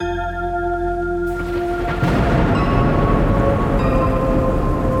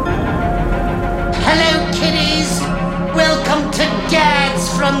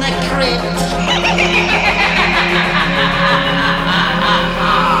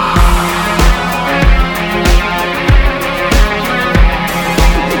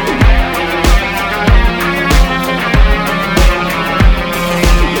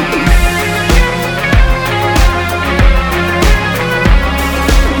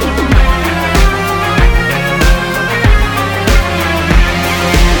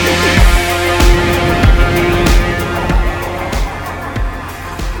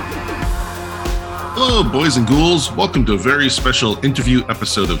Hello, boys and ghouls. Welcome to a very special interview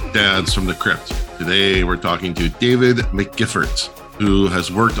episode of Dads from the Crypt. Today, we're talking to David McGiffert, who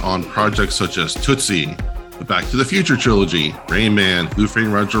has worked on projects such as Tootsie, the Back to the Future trilogy, Rain Man, Who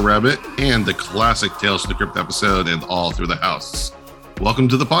Framed Roger Rabbit, and the classic Tales from the Crypt episode, and All Through the House. Welcome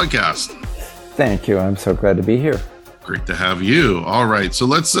to the podcast. Thank you. I'm so glad to be here. Great to have you. All right, so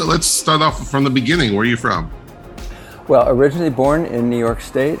let's start off from the beginning. Where are you from? Well, originally born in New York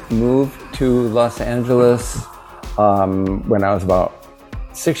State, moved to Los Angeles when I was about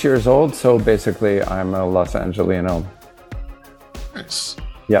 6 years old. So basically, I'm a Los Angelino. Nice.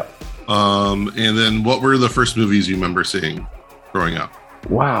 Yep. And then what were the first movies you remember seeing growing up?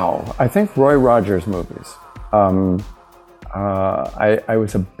 Wow. I think Roy Rogers movies. I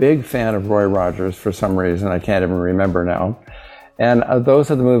was a big fan of Roy Rogers for some reason. I can't even remember now. And those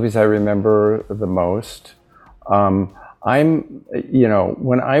are the movies I remember the most.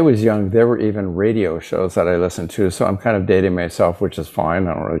 When I was young, there were even radio shows that I listened to, so I'm kind of dating myself, which is fine.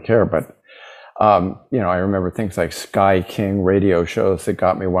 I don't really care, but, I remember things like Sky King radio shows that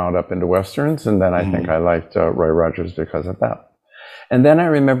got me wound up into Westerns, and then I think I liked Roy Rogers because of that. And then I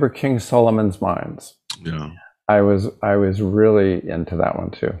remember King Solomon's Mines. Yeah. I was really into that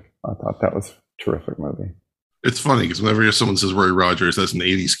one too. I thought that was a terrific movie. It's funny because whenever someone says Roy Rogers, as an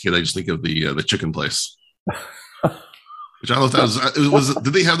 80s kid, I just think of the chicken place. Which I don't know if that was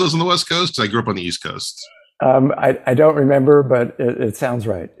did they have those on the West Coast? I grew up on the East Coast. I don't remember, but it sounds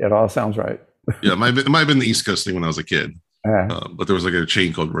right. It all sounds right. Yeah, it might have been the East Coast thing when I was a kid. But there was like a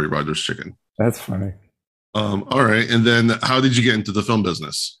chain called Roy Rogers Chicken. That's funny. All right. And then how did you get into the film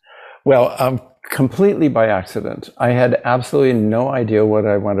business? Well, completely by accident. I had absolutely no idea what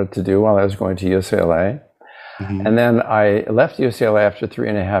I wanted to do while I was going to UCLA. Mm-hmm. And then I left UCLA after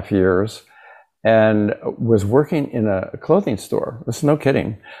 3.5 years and was working in a clothing store. This is no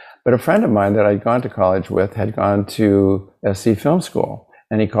kidding. But a friend of mine that I'd gone to college with had gone to SC Film School.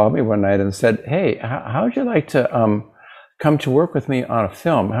 And he called me one night and said, "Hey, how would you like to come to work with me on a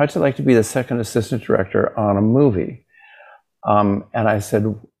film? How'd you like to be the second assistant director on a movie?" And I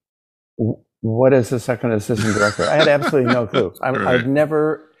said, "What is the second assistant director?" I had absolutely no clue. I'd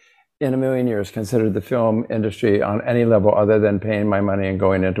never in a million years considered the film industry on any level other than paying my money and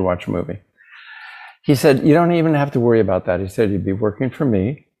going in to watch a movie. He said, "You don't even have to worry about that." He said, "You'd be working for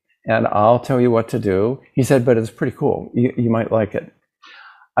me and I'll tell you what to do." He said, "But it's pretty cool. You might like it."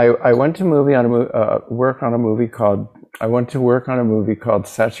 I went to work on a movie called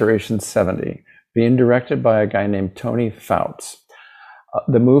Saturation 70, being directed by a guy named Tony Fouts.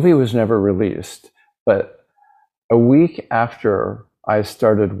 The movie was never released, but a week after I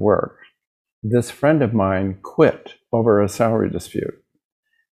started work, this friend of mine quit over a salary dispute.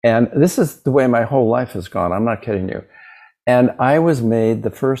 And this is the way my whole life has gone. I'm not kidding you. And I was made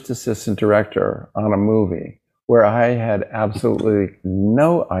the first assistant director on a movie where I had absolutely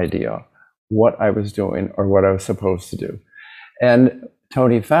no idea what I was doing or what I was supposed to do. And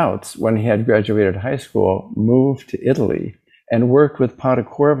Tony Fouts, when he had graduated high school, moved to Italy and worked with Pada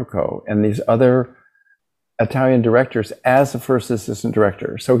Corvico and these other Italian directors as the first assistant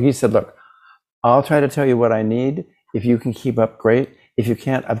director. So he said, "Look, I'll try to tell you what I need. If you can keep up, great. If you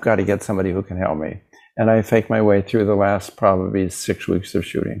can't, I've got to get somebody who can help me." And I faked my way through the last probably 6 weeks of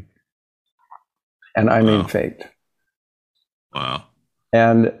shooting. And I mean faked. Wow.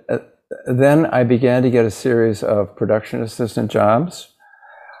 And then I began to get a series of production assistant jobs.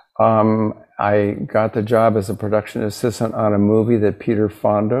 I got the job as a production assistant on a movie that Peter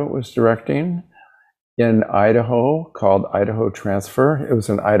Fonda was directing in Idaho called Idaho Transfer. It was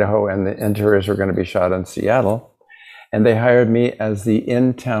in Idaho and the interiors were going to be shot in Seattle. And they hired me as the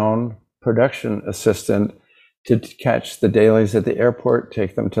in-town production assistant to catch the dailies at the airport,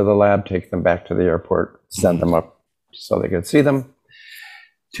 take them to the lab, take them back to the airport, send them up so they could see them.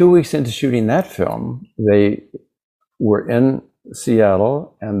 2 weeks into shooting that film, they were in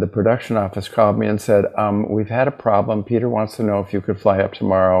Seattle and the production office called me and said, "We've had a problem. Peter wants to know if you could fly up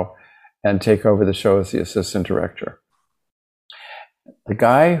tomorrow and take over the show as the assistant director." The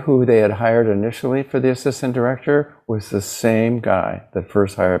guy who they had hired initially for the assistant director was the same guy that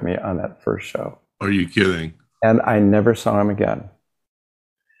first hired me on that first show. Are you kidding? And I never saw him again.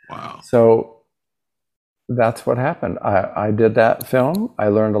 Wow. So that's what happened. I did that film. I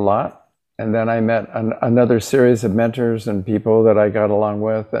learned a lot. And then I met another series of mentors and people that I got along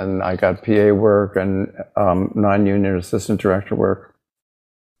with, and I got PA work and non-union assistant director work.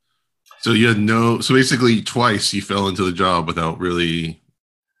 So you had so basically twice you fell into the job without really.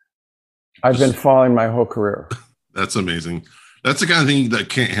 I've been falling my whole career. That's amazing. That's the kind of thing that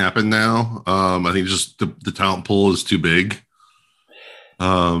can't happen now. I think just the talent pool is too big.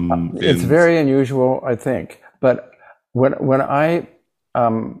 It's very unusual, I think. But when I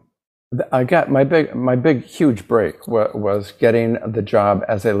got my big huge break was getting the job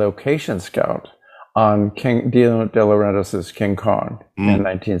as a location scout on Dino De Laurentiis' King Kong in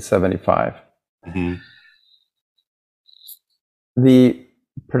 1975. Mm-hmm. The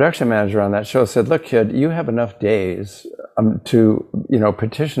production manager on that show said, "Look, kid, you have enough days to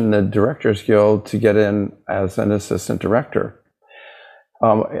petition the Directors Guild to get in as an assistant director.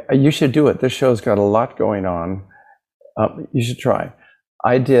 You should do it. This show's got a lot going on. You should try."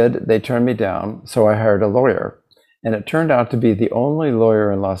 I did. They turned me down, so I hired a lawyer. And it turned out to be the only lawyer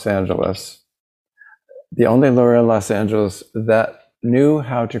in Los Angeles that knew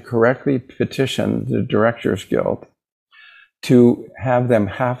how to correctly petition the Directors Guild to have them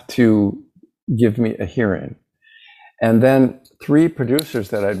have to give me a hearing. And then 3 producers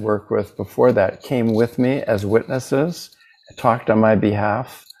that I'd worked with before that came with me as witnesses, talked on my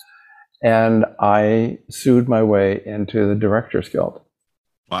behalf, and I sued my way into the Directors Guild.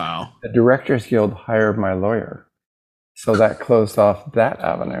 Wow. The Directors Guild hired my lawyer. So that closed off that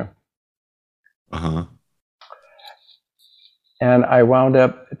avenue. Uh-huh. And I wound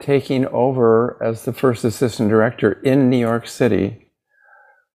up taking over as the first assistant director in New York City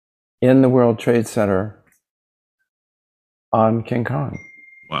in the World Trade Center on King Kong.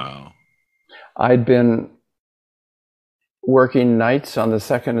 Wow. I'd been working nights on the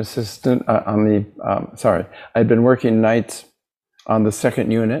second assistant, I'd been working nights on the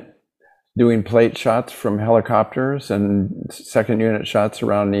second unit, doing plate shots from helicopters and second unit shots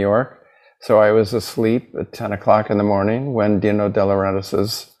around New York. So I was asleep at 10 o'clock in the morning when Dino De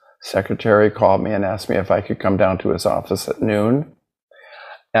Laurentiis' secretary called me and asked me if I could come down to his office at noon.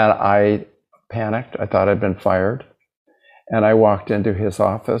 And I panicked. I thought I'd been fired. And I walked into his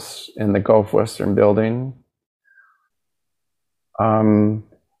office in the Gulf Western building.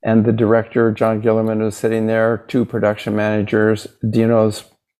 And the director, John Gillerman, was sitting there, 2 production managers, Dino's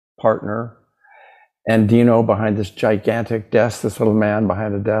partner, and Dino behind this gigantic desk, this little man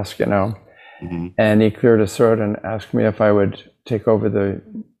behind a desk, Mm-hmm. And he cleared his throat and asked me if I would take over the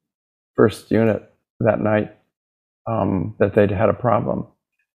first unit that night, that they'd had a problem,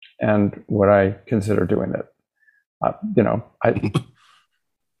 and would I consider doing it.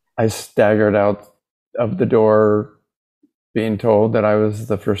 I staggered out of the door being told that I was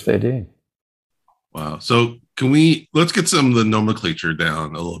the first AD. Wow. So let's get some of the nomenclature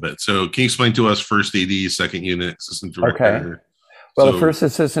down a little bit. So can you explain to us first AD, second unit, assistant director? Okay. Well, the first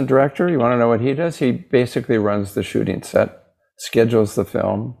assistant director, you want to know what he does? He basically runs the shooting set, schedules the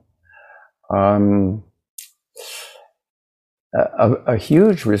film. A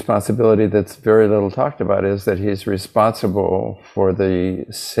huge responsibility that's very little talked about is that he's responsible for the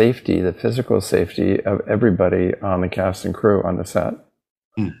safety, the physical safety of everybody on the cast and crew on the set.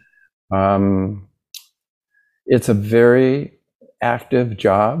 It's a very active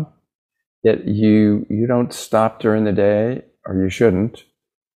job. You don't stop during the day, or you shouldn't.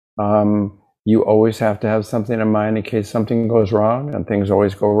 You always have to have something in mind in case something goes wrong, and things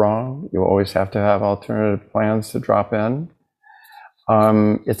always go wrong. You always have to have alternative plans to drop in.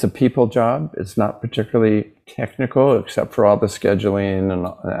 It's a people job. It's not particularly technical, except for all the scheduling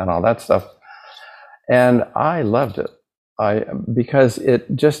and all that stuff. And I loved it. Because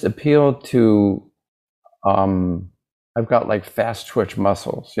it just appealed to, I've got like fast twitch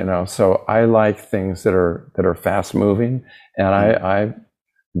muscles, so I like things that are fast moving, and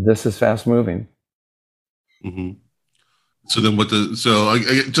this is fast moving. Mm-hmm. So then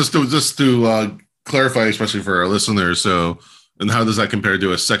just to clarify, especially for our listeners, and how does that compare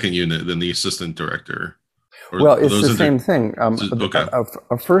to a second unit than the assistant director? Well, it's the same thing. Okay.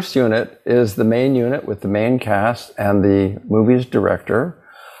 A first unit is the main unit with the main cast and the movie's director.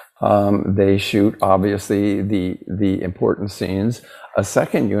 They shoot, obviously, the important scenes. A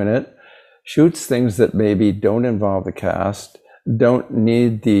second unit shoots things that maybe don't involve the cast, don't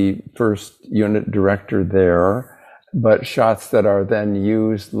need the first unit director there, but shots that are then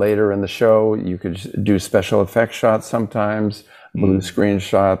used later in the show. You could do special effects shots sometimes, blue screen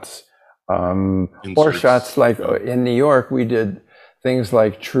shots, or shots like in New York, we did things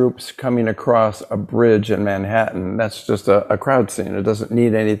like troops coming across a bridge in Manhattan. That's just a crowd scene. It doesn't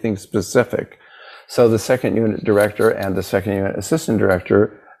need anything specific. So the second unit director and the second unit assistant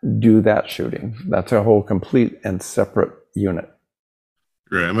director do that shooting. That's a whole complete and separate unit.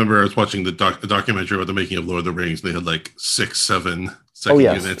 Right. I remember I was watching the documentary about the making of Lord of the Rings. They had like 6, 7 second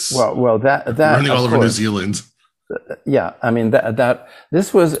units. Well, that running all over course, New Zealand. Yeah, I mean that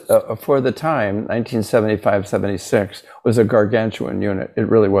this was for the time, 1975, 76 was a gargantuan unit. It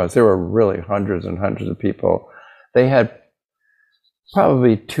really was. There were really hundreds and hundreds of people. They had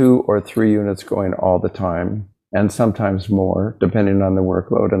probably 2 or 3 units going all the time, and sometimes more, depending on the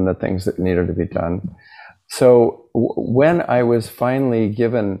workload and the things that needed to be done. So when I was finally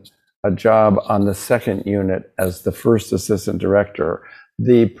given a job on the second unit as the first assistant director,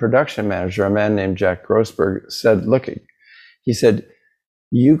 the production manager, a man named Jack Grossberg, said, look, he said,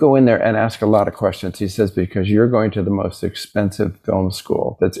 you go in there and ask a lot of questions. He says, because you're going to the most expensive film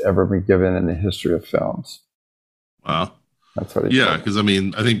school that's ever been given in the history of films. Wow. That's what he said. Because I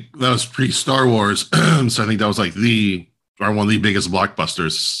mean, I think that was pre-Star Wars. So I think that was like one of the biggest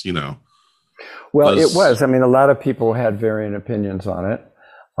blockbusters, Well, it was. I mean, a lot of people had varying opinions on it.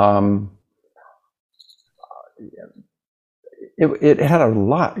 It had a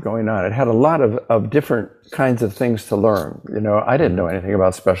lot going on. It had a lot of different kinds of things to learn. I didn't know anything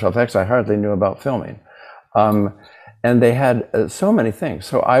about special effects. I hardly knew about filming. And they had so many things.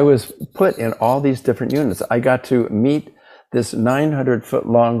 So I was put in all these different units. I got to meet this 900-foot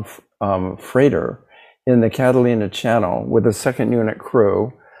long freighter in the Catalina Channel with a second unit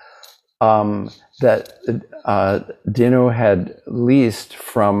crew that Dino had leased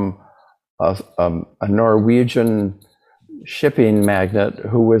from a Norwegian shipping magnate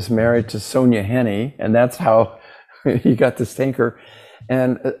who was married to Sonia Henney, and that's how he got this tanker.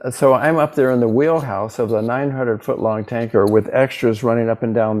 And so I'm up there in the wheelhouse of the 900-foot long tanker with extras running up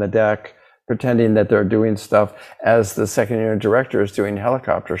and down the deck, pretending that they're doing stuff as the second unit director is doing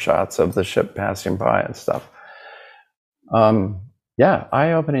helicopter shots of the ship passing by and stuff.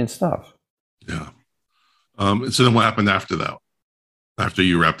 Eye-opening stuff. Yeah. So then what happened after that? After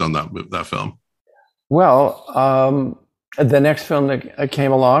you wrapped on that film? Well, the next film that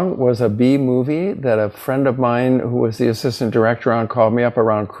came along was a B movie that a friend of mine who was the assistant director on called me up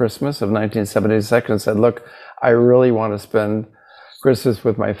around Christmas of 1976 and said, look, I really want to spend Christmas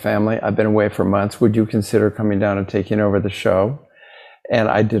with my family. I've been away for months. Would you consider coming down and taking over the show? And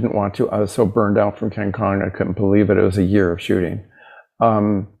I didn't want to. I was so burned out from King Kong, I couldn't believe it. It was a year of shooting.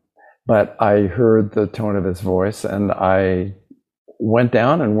 But I heard the tone of his voice, and I went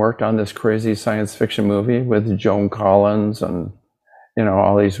down and worked on this crazy science fiction movie with Joan Collins and,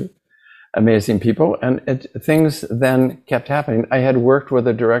 all these amazing people. And things then kept happening. I had worked with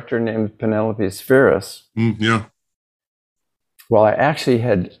a director named Penelope Spheris. Yeah. Well, I actually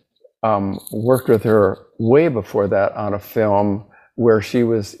had worked with her way before that on a film where she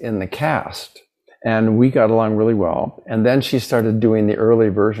was in the cast, and we got along really well. And then she started doing the early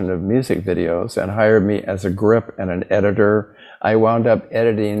version of music videos and hired me as a grip and an editor. I wound up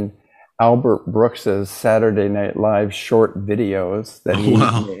editing Albert Brooks's Saturday Night Live short videos that he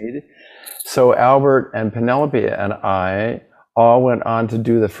made. So Albert and Penelope and I all went on to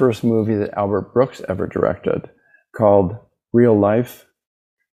do the first movie that Albert Brooks ever directed, called Real Life.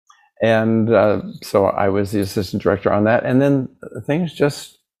 And so I was the assistant director on that. And then things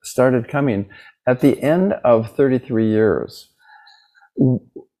just started coming. At the end of 33 years,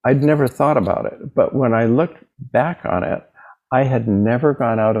 I'd never thought about it. But when I looked back on it, I had never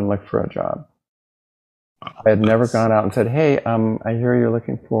gone out and looked for a job. I had never gone out and said, hey, I hear you're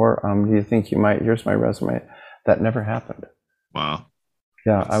looking for, do you think you might, here's my resume. That never happened. Wow.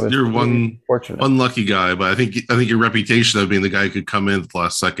 Yeah, I was fortunate. One lucky guy, but I think your reputation of being the guy who could come in at the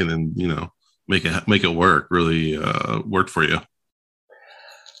last second and make it work really worked for you.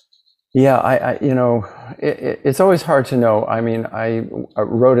 Yeah, it's always hard to know. I mean, I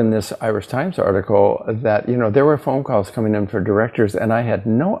wrote in this Irish Times article that there were phone calls coming in for directors, and I had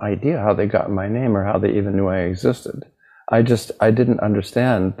no idea how they got my name or how they even knew I existed. I didn't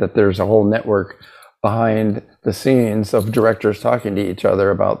understand that there's a whole network behind the scenes of directors talking to each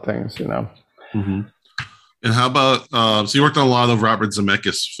other about things, Mm-hmm. And how about, so you worked on a lot of Robert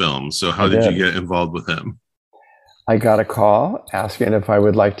Zemeckis films. So how did you get involved with him? I got a call asking if I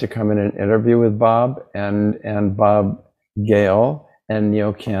would like to come in and interview with Bob and Bob Gale and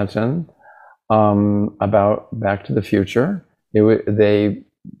Neil Canton about Back to the Future. They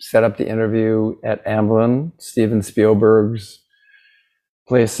set up the interview at Amblin, Steven Spielberg's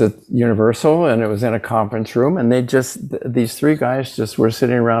place at Universal, and it was in a conference room, and these three guys just were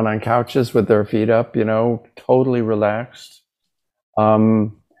sitting around on couches with their feet up, totally relaxed.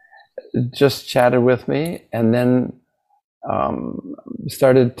 just chatted with me, and then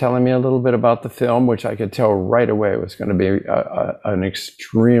started telling me a little bit about the film, which I could tell right away was going to be an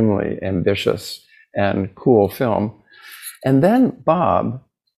extremely ambitious and cool film. And then Bob,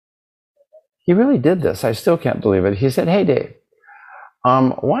 he really did this. I still can't believe it. He said, "Hey, Dave,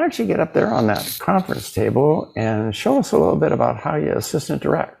 why don't you get up there on that conference table and show us a little bit about how you assistant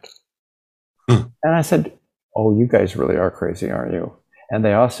direct?" And I said, "Oh, you guys really are crazy, aren't you?" And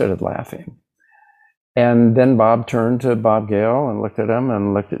they all started laughing. And then Bob turned to Bob Gale and looked at him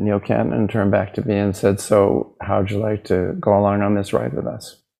and looked at Neil Kent and turned back to me and said, "So how'd you like to go along on this ride with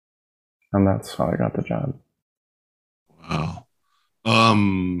us?" And that's how I got the job. Wow.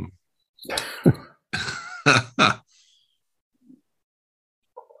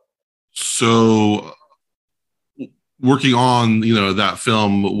 So working on, that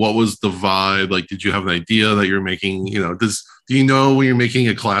film, what was the vibe? Like, did you have an idea that you're making, do you know when you're making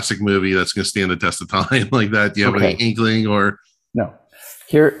a classic movie that's going to stand the test of time like that? Do you have any inkling or? No.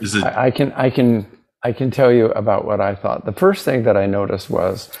 Here, is it? I can tell you about what I thought. The first thing that I noticed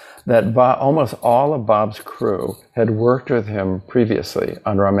was that almost all of Bob's crew had worked with him previously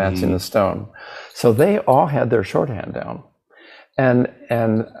on Romancing the Stone. So they all had their shorthand down. And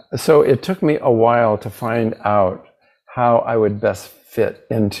so it took me a while to find out how I would best fit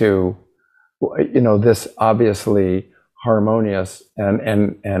into, this obviously harmonious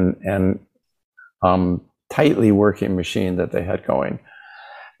and tightly working machine that they had going.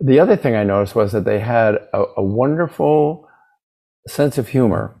 The other thing I noticed was that they had a wonderful sense of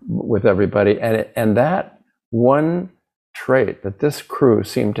humor with everybody, and that one trait that this crew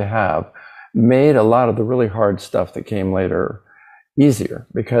seemed to have made a lot of the really hard stuff that came later easier,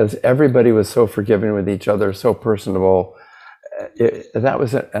 because everybody was so forgiving with each other, so personable. That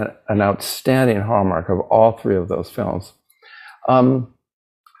was an outstanding hallmark of all three of those films.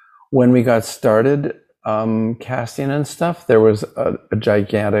 When we got started casting and stuff, there was a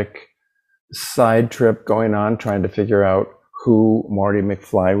gigantic side trip going on trying to figure out who Marty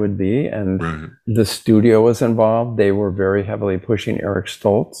McFly would be, and the studio was involved. They were very heavily pushing Eric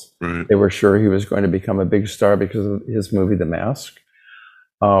Stoltz. They were sure he was going to become a big star because of his movie The Mask,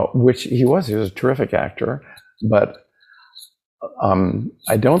 which he was. He was a terrific actor, but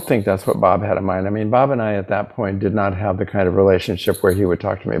I don't think that's what Bob had in mind. I mean, Bob and I at that point did not have the kind of relationship where he would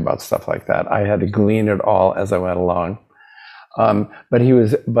talk to me about stuff like that. I had to glean it all as I went along. But he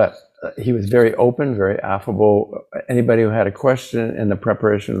was very open, very affable. Anybody who had a question in the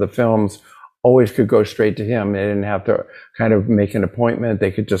preparation of the films always could go straight to him. They didn't have to kind of make an appointment. They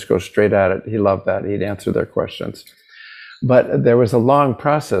could just go straight at it. He loved that. He'd answer their questions. But there was a long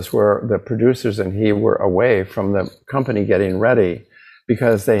process where the producers and he were away from the company getting ready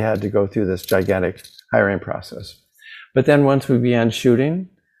because they had to go through this gigantic hiring process. But then once we began shooting,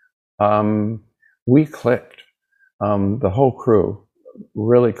 we clicked. The whole crew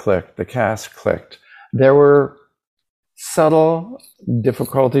really clicked. The cast clicked. There were subtle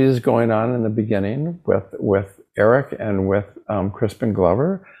difficulties going on in the beginning with Eric and with Crispin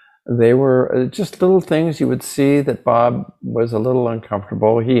Glover. They were just little things you would see that Bob was a little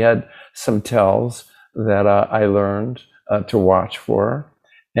uncomfortable. He had some tells that I learned to watch for,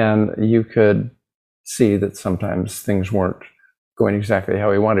 and you could see that sometimes things weren't going exactly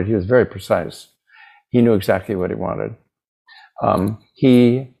how he wanted. He was very precise. He knew exactly what he wanted.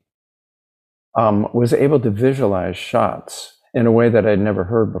 He was able to visualize shots in a way that I'd never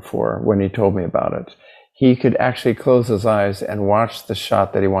heard before when he told me about it. He could actually close his eyes and watch the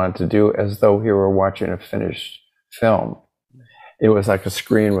shot that he wanted to do as though he were watching a finished film. It was like a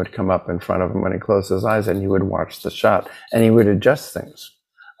screen would come up in front of him when he closed his eyes, and he would watch the shot, and he would adjust things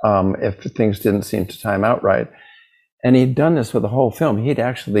if things didn't seem to time out right. And he'd done this with the whole film. He'd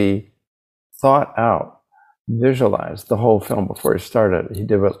actually thought out, visualized the whole film before he started. He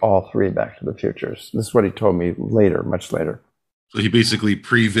did with all three Back to the Futures. This is what he told me later, much later. So he basically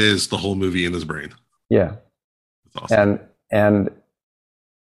pre-vised the whole movie in his brain. Yeah. That's awesome. And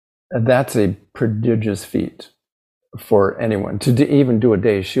that's a prodigious feat for anyone to even do a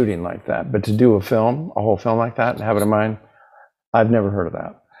day's shooting like that. But to do a whole film like that and have it in mind, I've never heard of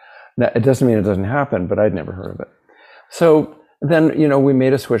that. Now, it doesn't mean it doesn't happen, but I'd never heard of it. So then, we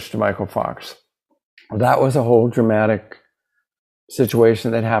made a switch to Michael Fox. That was a whole dramatic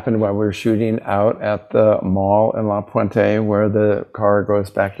situation that happened while we were shooting out at the mall in La Puente, where the car goes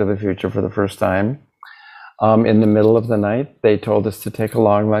Back to the Future for the first time. In the middle of the night, they told us to take a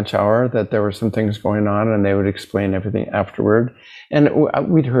long lunch hour, that there were some things going on, and they would explain everything afterward. And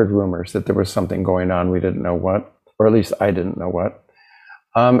we'd heard rumors that there was something going on. We didn't know what, or at least I didn't know what.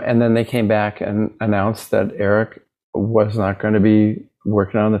 And then they came back and announced that Eric was not going to be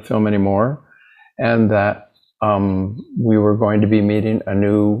working on the film anymore, and that we were going to be meeting a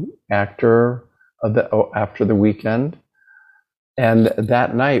new actor after the weekend. And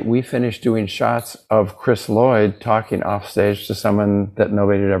that night, we finished doing shots of Chris Lloyd talking off stage to someone that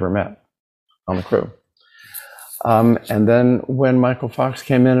nobody had ever met on the crew. And then when Michael Fox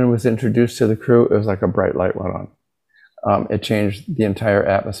came in and was introduced to the crew, it was like a bright light went on. It changed the entire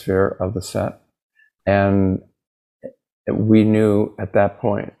atmosphere of the set. And we knew at that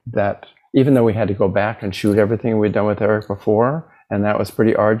point that even though we had to go back and shoot everything we'd done with Eric before, and that was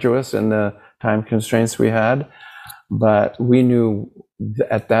pretty arduous in the time constraints we had, but we knew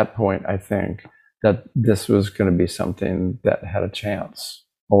at that point, I think, that this was going to be something that had a chance,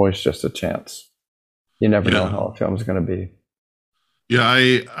 always just a chance. You never know how a film's going to be.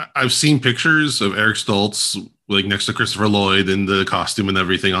 Yeah, I've seen pictures of Eric Stoltz like next to Christopher Lloyd in the costume and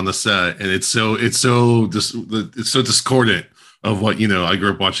everything on the set, and it's so discordant of what I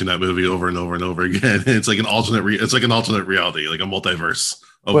grew up watching that movie over and over and over again. It's like an alternate reality, like a multiverse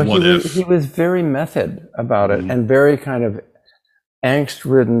of what if. He was very method about it, and very kind of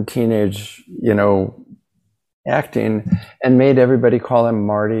angst-ridden teenage, acting, and made everybody call him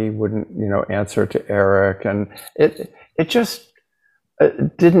Marty, wouldn't, answer to Eric. And it just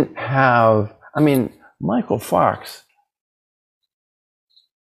didn't have, Michael Fox,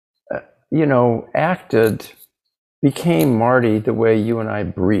 became Marty the way you and I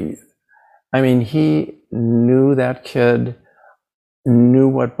breathe. He knew that kid, knew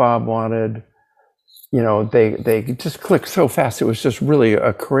what Bob wanted. They just clicked so fast. It was just really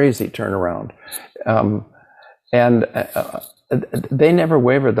a crazy turnaround. And they never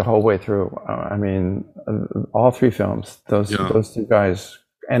wavered the whole way through. All three films, those two guys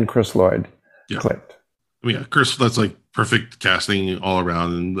and Chris Lloyd clicked. Chris, that's like perfect casting all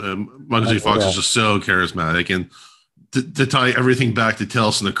around. And Michael J. Fox is just so charismatic. And to tie everything back to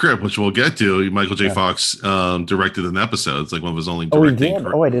Tales from the Crypt, which we'll get to, Michael J. Fox directed an episode. It's like one of his only directing.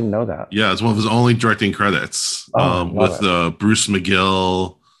 I didn't know that. Yeah, it's one of his only directing credits with Bruce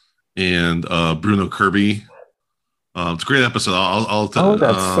McGill and Bruno Kirby. It's a great episode. I'll tell.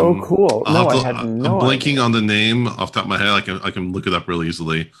 That's so cool. I had no I'm blanking idea on the name off the top of my head. I can look it up really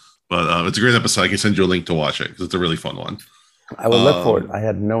easily. But it's a great episode. I can send you a link to watch it because it's a really fun one. I will look for it. I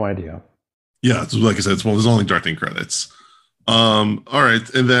had no idea. Yeah, it's, like I said, it's one of his only directing credits. All right,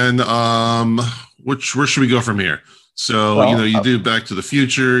 and then where should we go from here? So you do Back to the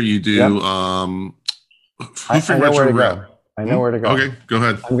Future. You do. Yep. I know where to go. I know where to go. Okay, go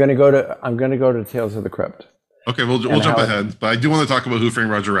ahead. I'm going to go to Tales of the Crypt. Okay, we'll jump ahead, but I do want to talk about Who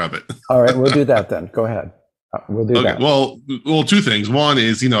Framed Roger Rabbit. All right, we'll do that then. Go ahead. We'll do that. Well, two things. One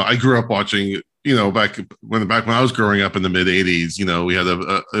is, I grew up watching, back when I was growing up in the mid '80s, we had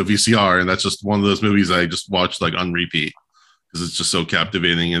a VCR, and that's just one of those movies I just watched like on repeat because it's just so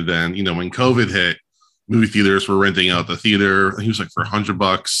captivating. And then, when COVID hit, movie theaters were renting out the theater. I think it was like for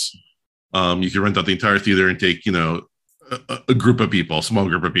 $100. You could rent out the entire theater and take, a group of people, small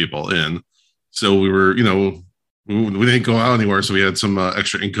group of people in. So we were, we didn't go out anywhere, so we had some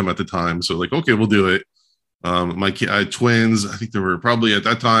extra income at the time. So like, okay, we'll do it. I had twins. I think they were probably at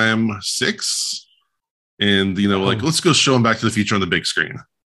that time 6, and like, let's go show them Back to the Future on the big screen.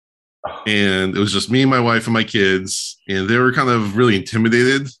 And it was just me, my wife, and my kids, and they were kind of really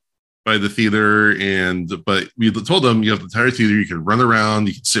intimidated by the theater. But we told them, you have the entire theater. You can run around.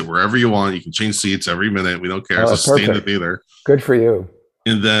 You can sit wherever you want. You can change seats every minute. We don't care. Just stay in the theater. Good for you.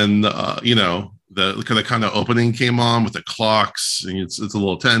 And then the kind of opening came on with the clocks, and it's a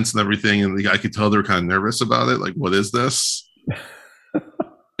little tense and everything. And I could tell they were kind of nervous about it. Like, what is this?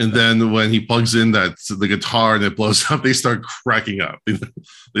 And then when he plugs in the guitar and it blows up, they start cracking up. They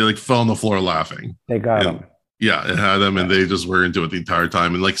like fell on the floor laughing. They got him. Yeah, it had them, and they just were into it the entire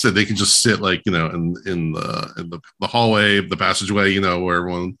time. And like I said, they could just sit like in the hallway, the passageway, where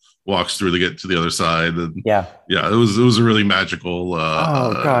everyone walks through to get to the other side. And it was a really magical.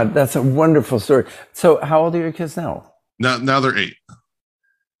 Oh God, that's a wonderful story. So, how old are your kids now? Now they're 8.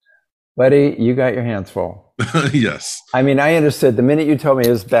 Buddy, you got your hands full. Yes. I understood the minute you told me it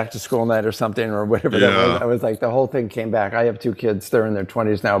was back to school night or something or whatever that was. I was like, the whole thing came back. I have 2 kids; they're in their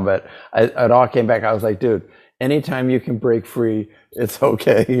 20s now, but it all came back. I was like, dude, anytime you can break free, it's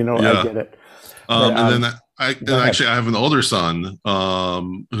okay. I get it. And then I have an older son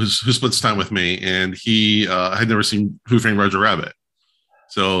who splits time with me, and he had never seen Who Framed Roger Rabbit,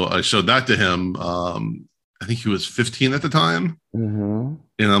 so I showed that to him. I think he was 15 at the time, and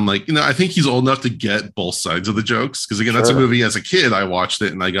I'm like, I think he's old enough to get both sides of the jokes because again, that's a movie. As a kid, I watched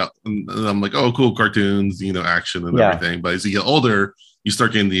it, and and I'm like, oh, cool, cartoons, action and everything. But as you get older, you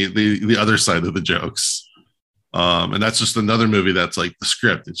start getting the other side of the jokes. And that's just another movie that's like the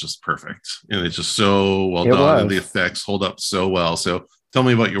script is just perfect. And it's just so well done. was. And the effects hold up so well. So tell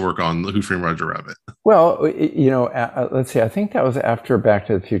me about your work on Who Framed Roger Rabbit. Well, let's see. I think that was after Back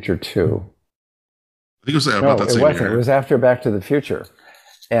to the Future 2. I think it was about that same year. It was after Back to the Future.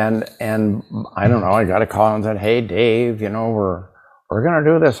 And I don't know, I got a call and said, hey, Dave, we're going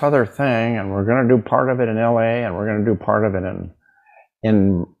to do this other thing, and we're going to do part of it in LA, and we're going to do part of it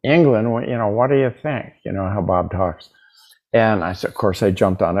in England. What do you think? How Bob talks. And I said, of course, I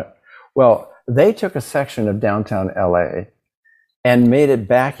jumped on it. Well, they took a section of downtown LA and made it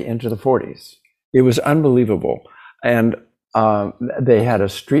back into the 40s. It was unbelievable. And they had a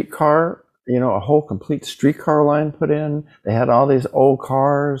streetcar, a whole complete streetcar line put in. They had all these old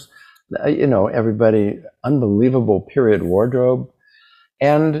cars, everybody, unbelievable period wardrobe.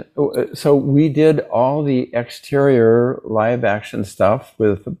 And so we did all the exterior live action stuff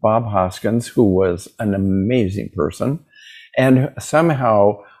with Bob Hoskins, who was an amazing person, and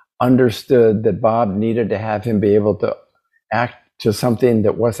somehow understood that Bob needed to have him be able to act to something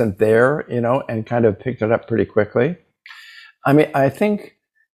that wasn't there, and kind of picked it up pretty quickly. I mean, I think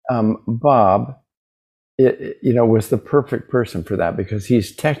Bob, was the perfect person for that, because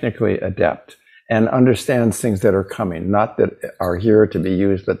he's technically adept and understands things that are coming, not that are here to be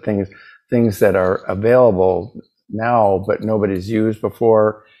used, but things that are available now, but nobody's used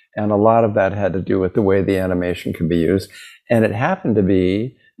before. And a lot of that had to do with the way the animation can be used. And it happened to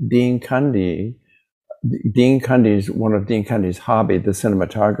be Dean Cundey, one of Dean Cundey's hobby, the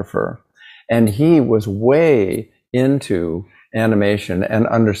cinematographer. And he was way into animation and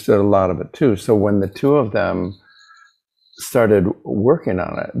understood a lot of it too. So when the two of them started working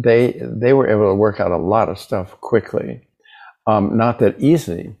on it, they were able to work out a lot of stuff quickly. Not that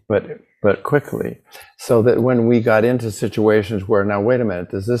easy, but quickly. So that when we got into situations where, now wait a minute,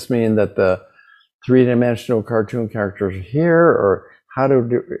 does this mean that the three-dimensional cartoon characters are here, or how do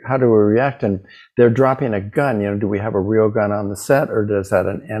we react? And they're dropping a gun. Do we have a real gun on the set, or does that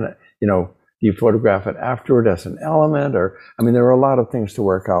do you photograph it afterward as an element? Or there were a lot of things to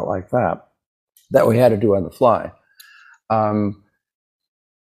work out like that we had to do on the fly.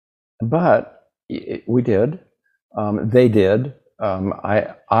 But we did. They did.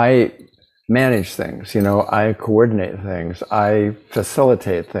 I manage things. I coordinate things. I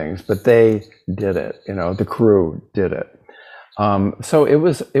facilitate things. But they did it. The crew did it. So it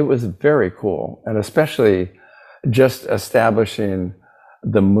was very cool, and especially just establishing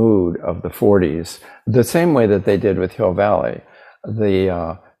the mood of the 40s, the same way that they did with Hill Valley.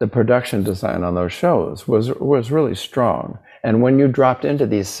 The production design on those shows was really strong. And when you dropped into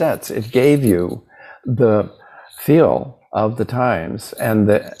these sets, it gave you the feel of the times and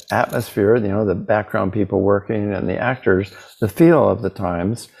the atmosphere, the background people working and the actors, the feel of the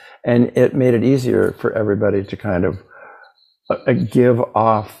times. And it made it easier for everybody to kind of give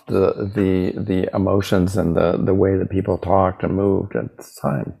off the emotions and the way that people talked and moved at the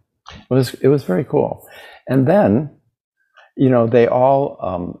time. It was very cool. And then, they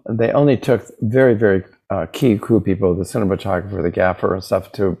only took very, very key crew people, the cinematographer, the gaffer, and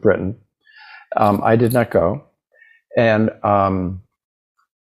stuff, to Britain. I did not go, and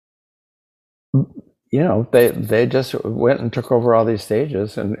they just went and took over all these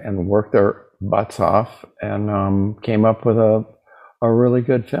stages and worked their butts off, and came up with a really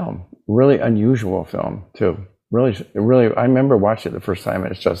good film, really unusual film too. Really, I remember watching it the first time,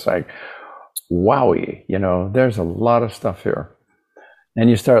 and it's just like, wowie, there's a lot of stuff here. And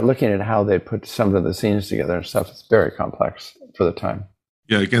you start looking at how they put some of the scenes together and stuff. It's very complex for the time.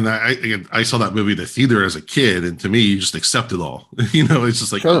 Yeah, again, I saw that movie in the theater as a kid, and to me, you just accept it all. It's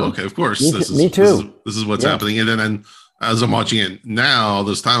just like, oh, okay, of course. Me too. This is what's happening. And then as I'm watching it now,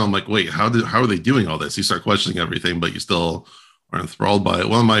 this time, I'm like, wait, how are they doing all this? You start questioning everything, but you still are enthralled by it.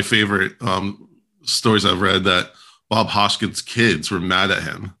 One of my favorite stories I've read, that Bob Hoskins' kids were mad at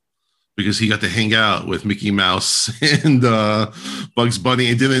him because he got to hang out with Mickey Mouse and Bugs Bunny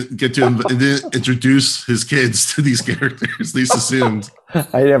and didn't introduce his kids to these characters. They assumed.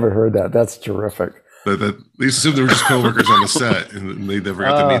 I never heard that. That's terrific. They assumed they were just coworkers on the set, and they never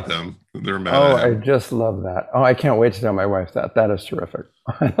got to meet them. They were mad at him. I just love that. Oh, I can't wait to tell my wife that. That is terrific.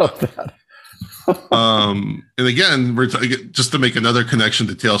 I love that. And again, just to make another connection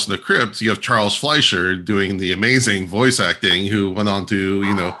to Tales from the Crypt, you have Charles Fleischer doing the amazing voice acting, who went on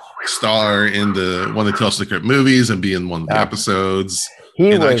to, star in one of the Tales from the Crypt movies and be in one of the episodes.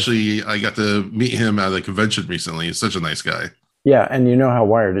 Actually, I got to meet him at a convention recently. He's such a nice guy. Yeah, and you know how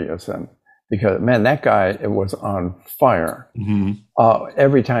wired he is then. Because, man, that guy, it was on fire. Mm-hmm.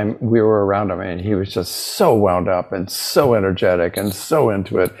 Every time we were around him, and he was just so wound up and so energetic and so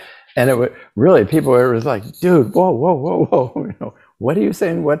into it. And it was really, people were like, dude, whoa, whoa, whoa, whoa. You know, what are you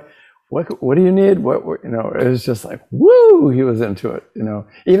saying? What do you need? You know, it was just like, woo, he was into it. You know,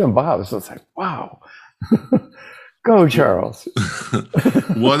 even Bob was just like, wow, go Charles.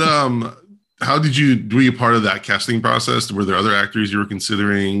 How were you part of that casting process? Were there other actors you were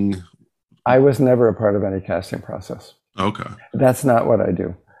considering? I was never a part of any casting process. Okay. That's not what I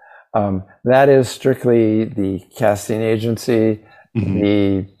do. That is strictly the casting agency,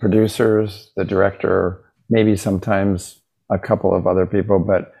 the producers, the director, maybe sometimes a couple of other people,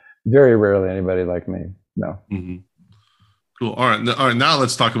 but very rarely anybody like me. No. Cool. All right. Now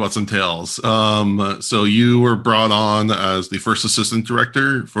let's talk about some tales. So you were brought on as the first assistant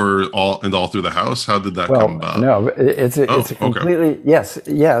director for All Through the House. How did that come about? No, it's a completely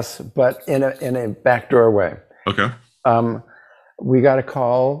yes, but in a backdoor way. Okay. We got a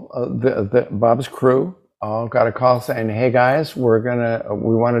call. The Bob's crew all got a call saying, "Hey guys, we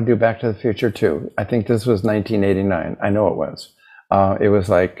want to do Back to the Future 2." I think this was 1989. I know it was. It was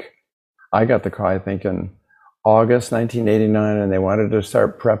like, I got the call, I think, in August 1989, and they wanted to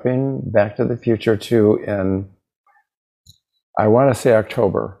start prepping Back to the Future 2 in, I want to say,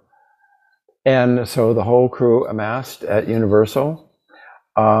 October. And so the whole crew amassed at Universal.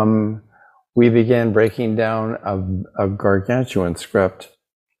 We began breaking down a gargantuan script.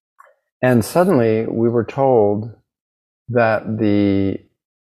 And suddenly we were told that the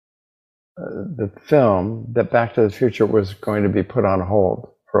film, that Back to the Future, was going to be put on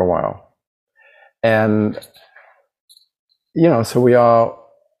hold for a while. And, you know, so we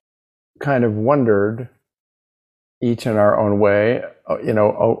all kind of wondered, each in our own way, you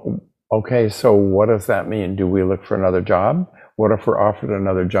know, okay, so what does that mean? Do we look for another job? What if we're offered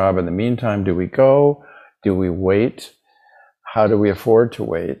another job in the meantime? Do we go? Do we wait? How do we afford to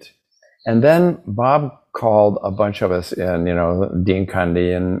wait? And then Bob called a bunch of us in, you know, Dean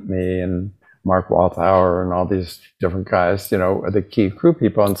Cundy and me and Mark Walthauer and all these different guys, you know, the key crew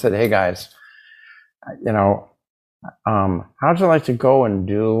people, and said, "Hey guys, you know, how'd you like to go and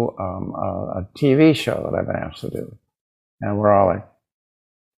do a TV show that I've been asked to do?" And we're all like,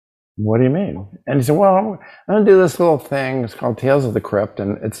 "What do you mean?" And he said, "Well, I'm going to do this little thing. It's called Tales of the Crypt,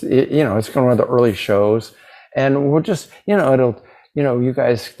 and it's going to be one of the early shows, and we'll just, you know, you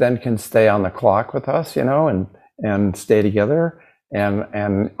guys then can stay on the clock with us, you know, and stay together,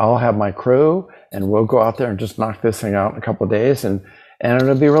 and I'll have my crew, and we'll go out there and just knock this thing out in a couple of days, and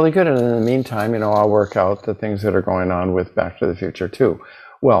it'll be really good. And in the meantime, you know, I'll work out the things that are going on with Back to the Future 2.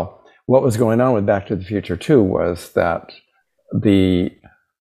 Well, what was going on with Back to the Future 2 was that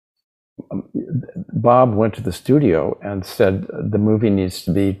Bob went to the studio and said, the movie needs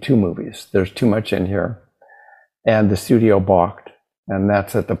to be 2 movies. There's too much in here. And the studio balked. And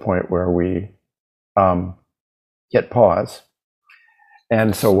that's at the point where we hit pause.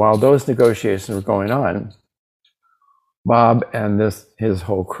 And so while those negotiations were going on, Bob and his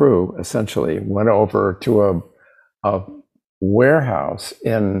whole crew essentially went over to a warehouse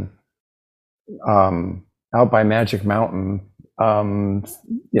in out by Magic Mountain,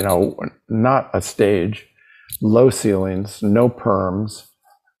 you know, not a stage, low ceilings, no perms,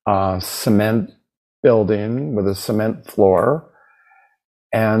 cement building with a cement floor.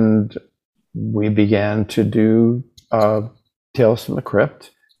 And we began to do Tales from the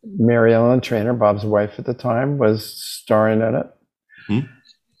Crypt. Mary Ellen Trainor, Bob's wife at the time, was starring in it.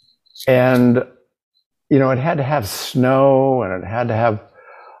 And, you know, it had to have snow and it had to have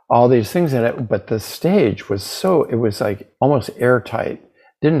all these things in it, but the stage was it was like almost airtight,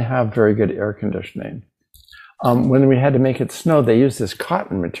 didn't have very good air conditioning. When we had to make it snow, they used this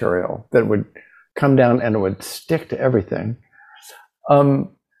cotton material that would come down and it would stick to everything.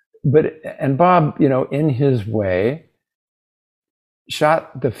 And Bob, you know, in his way,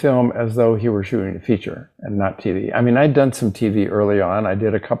 shot the film as though he were shooting a feature and not TV. I mean, I'd done some TV early on. I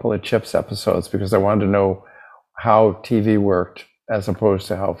did a couple of Chips episodes because I wanted to know how TV worked as opposed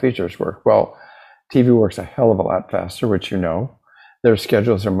to how features work. Well, TV works a hell of a lot faster, which you know. Their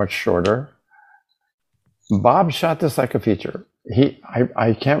schedules are much shorter. Bob shot this like a feature.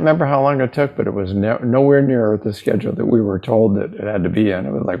 I can't remember how long it took, but it was nowhere near the schedule that we were told that it had to be in.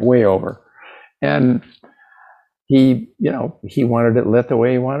 It was like way over. And he wanted it lit the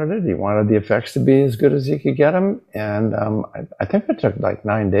way he wanted it. He wanted the effects to be as good as he could get them. And I think it took like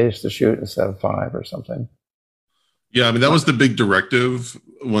 9 days to shoot instead of 5 or something. Yeah, I mean, that was the big directive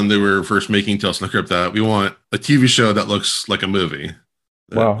when they were first making Tales from the Crypt, that we want a TV show that looks like a movie.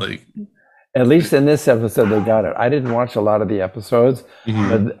 Well, at least in this episode, they got it. I didn't watch a lot of the episodes,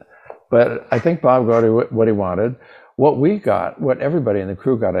 but I think Bob got what he wanted. What we got, what everybody in the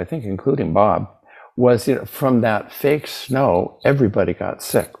crew got, I think, including Bob, was, from that fake snow, everybody got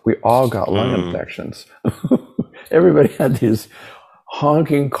sick. We all got lung infections. Everybody had these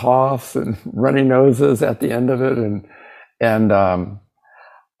honking coughs and runny noses at the end of it, and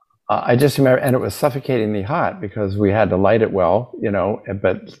I just remember, and it was suffocatingly hot because we had to light it well,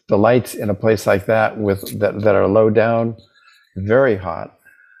 but the lights in a place like that that are low down, very hot.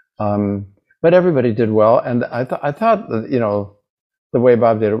 But everybody did well, and I thought that, the way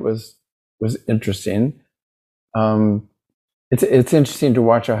Bob did it was interesting. It's interesting to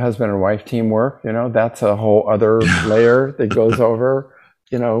watch a husband and wife team work. That's a whole other layer that goes over,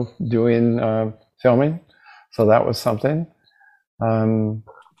 doing filming. So that was something.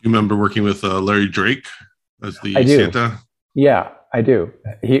 You remember working with Larry Drake as the Santa? Yeah, I do.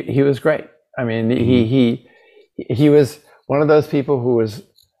 He was great. I mean, he was one of those people who was,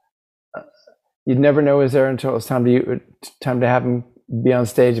 you'd never know he was there until it was time to have him be on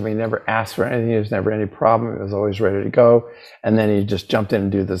stage. I mean, he never asked for anything. There was never any problem. He was always ready to go. And then he just jumped in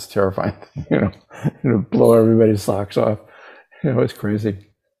and do this terrifying thing, blow everybody's socks off. It was crazy.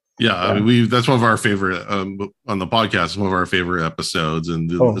 Yeah, I mean, that's one of our favorite on the podcast. One of our favorite episodes, and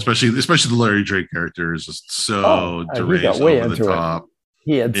especially the Larry Drake character is just so deranged, over the top.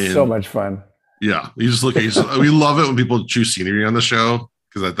 He had so much fun. Yeah, we love it when people choose scenery on the show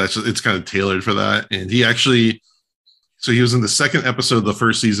because it's kind of tailored for that. And he was in the second episode of the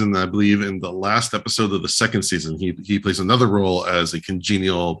first season, I believe. In the last episode of the second season, he plays another role as a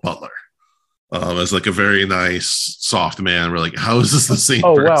congenial butler. As like a very nice, soft man. We're like, how is this the same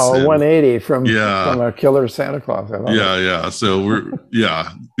person? Wow, 180 from a killer Santa Claus. I love it. Yeah. So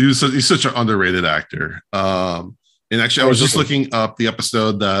he's such an underrated actor. And actually, I was just looking up the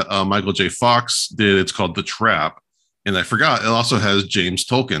episode that Michael J. Fox did. It's called The Trap, and I forgot it also has James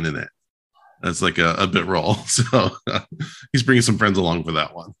Tolkien in it. That's like a bit role. So he's bringing some friends along for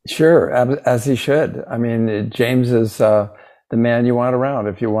that one. Sure, as he should. I mean, James is the man you want around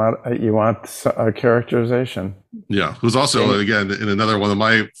if you want a characterization. Yeah, who's also again in another one of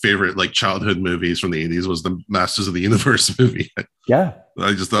my favorite childhood movies from the 80s was the Masters of the Universe movie. Yeah,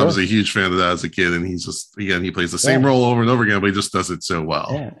 I was a huge fan of that as a kid, and he's just he plays the same role over and over again, but he just does it so well.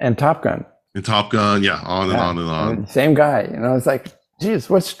 Yeah, and Top Gun. On and on and on. I mean, same guy, it's like, geez,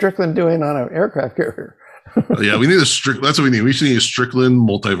 what's Strickland doing on an aircraft carrier? Yeah, we need that's what we need. We should need a Strickland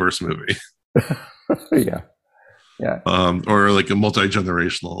multiverse movie. Yeah. Or like a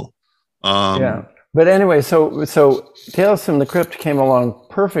multi-generational. But anyway, so Tales from the Crypt came along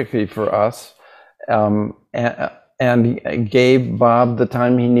perfectly for us, and gave Bob the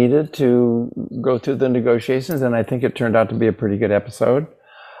time he needed to go through the negotiations, and I think it turned out to be a pretty good episode.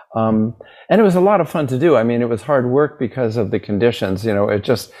 And it was a lot of fun to do. I mean, it was hard work because of the conditions.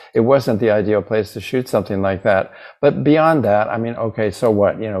 It wasn't the ideal place to shoot something like that. But beyond that, I mean, okay, so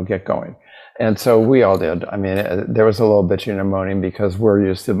what? Get going. And so we all did. I mean, there was a little bitching and moaning because we're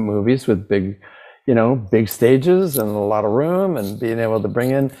used to movies with big stages and a lot of room and being able to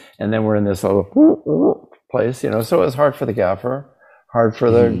bring in, and then we're in this little place, so it was hard for the gaffer, hard for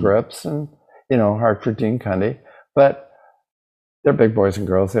the grips, and, hard for Dean Cundy, but they're big boys and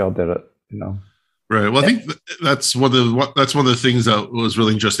girls. They all did it, Right. Well, I think that's one of the things that was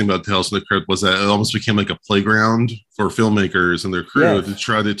really interesting about Tales from the Crypt was that it almost became like a playground for filmmakers and their crew to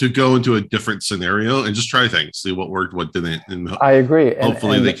try to go into a different scenario and just try things, see what worked, what didn't. And I agree.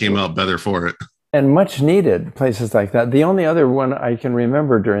 Hopefully they came out better for it. And much needed places like that. The only other one I can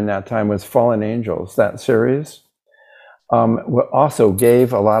remember during that time was Fallen Angels, that series. Also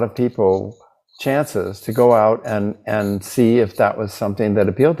gave a lot of people chances to go out and see if that was something that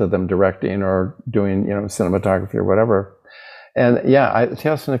appealed to them, directing or doing, cinematography or whatever. And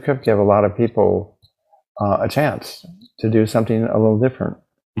Tales from the Crypt gave a lot of people a chance to do something a little different.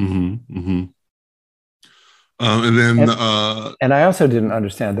 Mm-hmm. Mm-hmm. And then, and I also didn't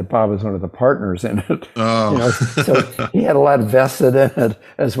understand that Bob was one of the partners in it. Oh. So he had a lot vested in it,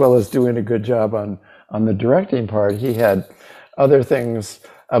 as well as doing a good job on the directing part. He had other things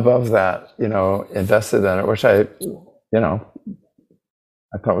above that, invested in it, which I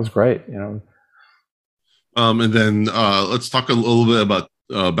thought was great. And then let's talk a little bit about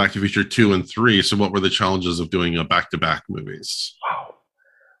Back to the Future 2 and 3. So, what were the challenges of doing back-to-back movies? Wow.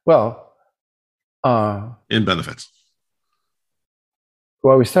 Well. In benefits.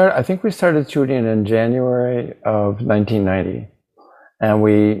 Well, I think we started shooting in January of 1990, and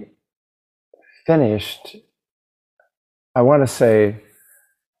we finished, I want to say,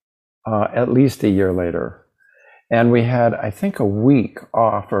 at least a year later. And we had, I think, a week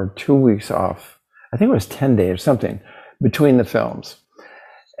off or 2 weeks off. I think it was 10 days or something between the films.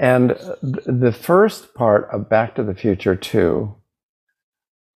 And the first part of Back to the Future 2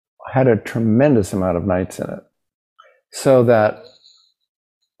 had a tremendous amount of nights in it. So that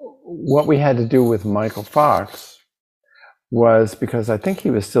what we had to do with Michael Fox was, because I think he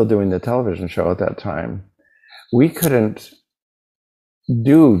was still doing the television show at that time, we couldn't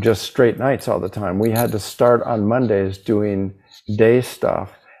do just straight nights all the time. We had to start on Mondays doing day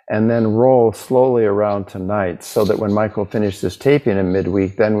stuff and then roll slowly around to nights, so that when Michael finished his taping in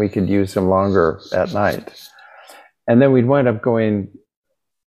midweek, then we could use him longer at night. And then we'd wind up going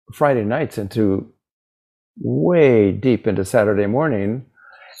Friday nights into way deep into Saturday morning,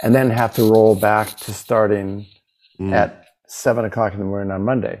 and then have to roll back to starting at 7 o'clock in the morning on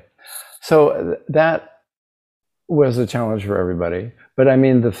Monday. So that was a challenge for everybody. But I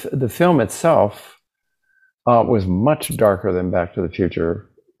mean, the film itself was much darker than Back to the Future,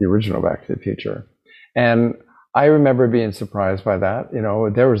 the original Back to the Future. And I remember being surprised by that. You know,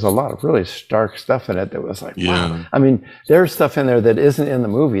 there was a lot of really stark stuff in it that was like, wow. I mean, there's stuff in there that isn't in the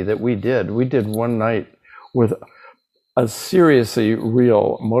movie that we did. We did one night with a seriously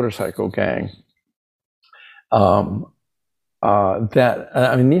real motorcycle gang.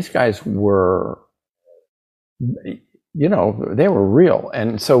 These guys were, you know, they were real.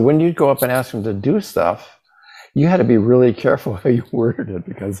 And so when you'd go up and ask them to do stuff, you had to be really careful how you worded it,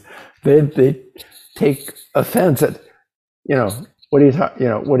 because they'd take offense at, what are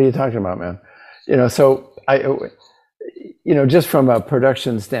you talking about, man? So just from a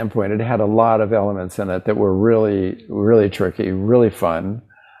production standpoint, it had a lot of elements in it that were really, really tricky, really fun.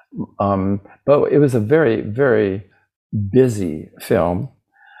 But it was a very, very busy film.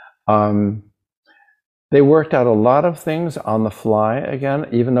 They worked out a lot of things on the fly again,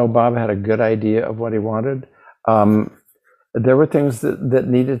 even though Bob had a good idea of what he wanted. There were things that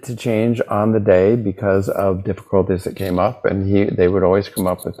needed to change on the day because of difficulties that came up, and they would always come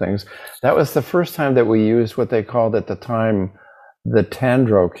up with things. That was the first time that we used what they called at the time the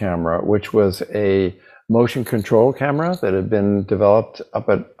Tandro camera, which was a motion control camera that had been developed up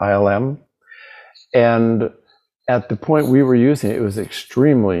at ILM. And at the point we were using it, it was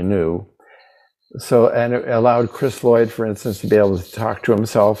extremely new. And it allowed Chris Lloyd, for instance, to be able to talk to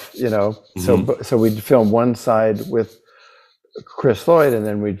himself, So we'd film one side with Chris Lloyd, and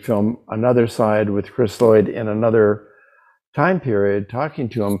then we'd film another side with Chris Lloyd in another time period talking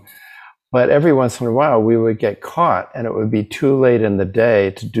to him. But every once in a while, we would get caught, and it would be too late in the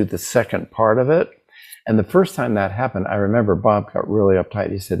day to do the second part of it. And the first time that happened, I remember Bob got really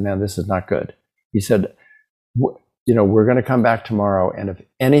uptight. He said, "Man, this is not good." He said, "We're going to come back tomorrow, and if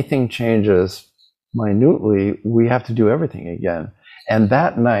anything changes minutely, we have to do everything again." And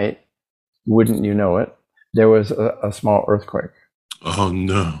that night, wouldn't you know it, there was a small earthquake. Oh,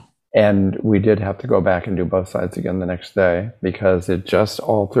 no. And we did have to go back and do both sides again the next day, because it just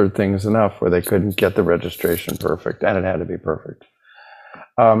altered things enough where they couldn't get the registration perfect, and it had to be perfect.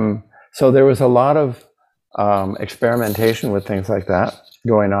 So there was a lot of experimentation with things like that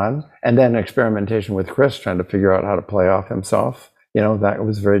going on, and then experimentation with Chris trying to figure out how to play off himself. That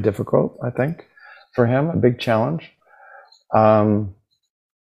was very difficult, I think, for him, a big challenge.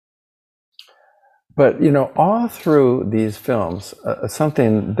 But, all through these films,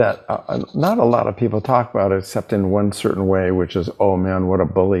 something that not a lot of people talk about except in one certain way, which is, oh man, what a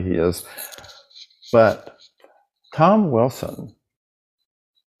bully he is. But Tom Wilson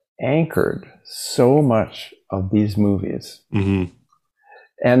anchored so much of these movies. Mm-hmm.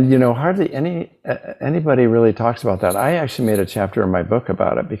 And, hardly anybody really talks about that. I actually made a chapter in my book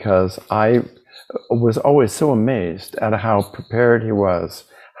about it, because I was always so amazed at how prepared he was,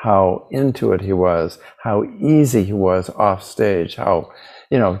 how into it he was, how easy he was off stage, how,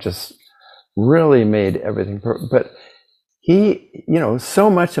 just really made everything perfect. But he, so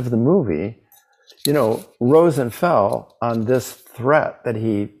much of the movie, rose and fell on this threat that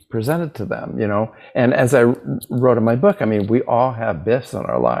he presented to them, And as I wrote in my book, I mean, we all have Biffs in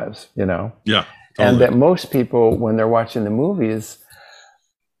our lives, Yeah. Totally. And that most people, when they're watching the movies,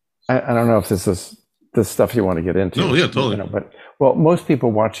 I don't know if this is the stuff you want to get into. No, yeah, totally. But most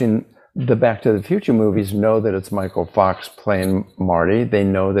people watching the Back to the Future movies know that it's Michael Fox playing Marty. They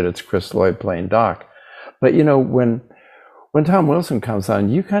know that it's Chris Lloyd playing Doc. But when Tom Wilson comes on,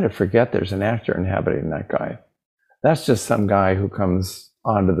 you kind of forget there's an actor inhabiting that guy. That's just some guy who comes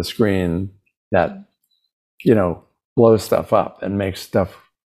onto the screen that, blows stuff up and makes stuff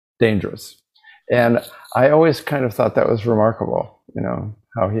dangerous. And I always kind of thought that was remarkable,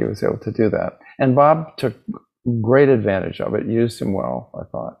 how he was able to do that. And Bob took great advantage of it, used him well, I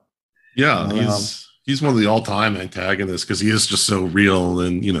thought. Yeah, he's one of the all-time antagonists because he is just so real,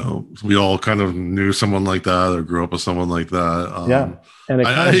 and we all kind of knew someone like that or grew up with someone like that. Yeah, and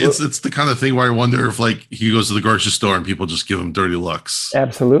it's the kind of thing where I wonder if like he goes to the grocery store and people just give him dirty looks.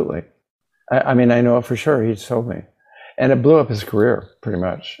 Absolutely. I mean, I know it for sure. He told me, and it blew up his career pretty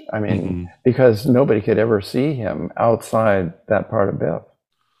much. I mean, because nobody could ever see him outside that part of Biff.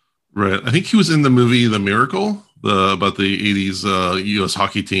 Right. I think he was in the movie The Miracle, about the '80s U.S.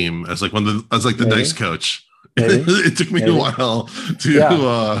 hockey team as like the nice coach. It took me a while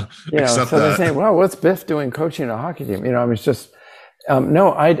to accept so that. They say, well, what's Biff doing coaching a hockey team? I mean, it's just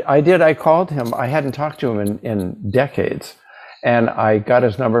no. I did. I called him. I hadn't talked to him in decades, and I got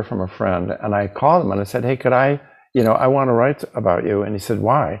his number from a friend, and I called him and I said, hey, could I want to write about you? And he said,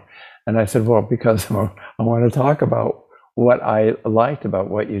 why? And I said, well, because I want to talk about what I liked about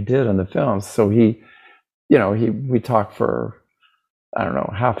what you did in the films. So we talked for, I don't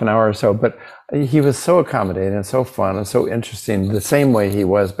know, half an hour or so, but he was so accommodating and so fun and so interesting, the same way he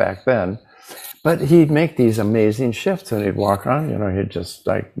was back then. But he'd make these amazing shifts and he'd walk on, he'd just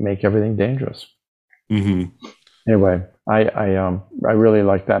like make everything dangerous. Anyway, I really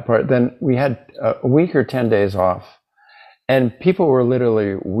liked that part. Then we had a week or 10 days off. And people were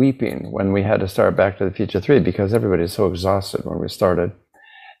literally weeping when we had to start Back to the Future 3 because everybody's so exhausted when we started.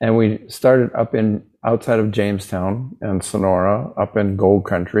 And we started outside of Jamestown and Sonora, up in Gold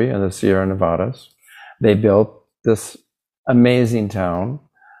Country in the Sierra Nevadas. They built this amazing town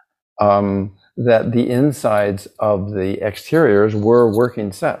that the insides of the exteriors were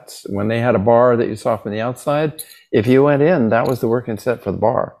working sets. When they had a bar that you saw from the outside, if you went in, that was the working set for the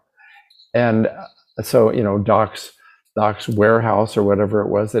bar. And so, Doc's warehouse or whatever it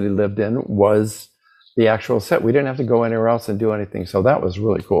was that he lived in was the actual set. We didn't have to go anywhere else and do anything. So that was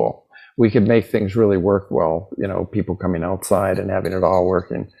really cool. We could make things really work well, people coming outside and having it all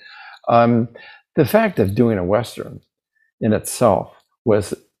working. The fact of doing a Western in itself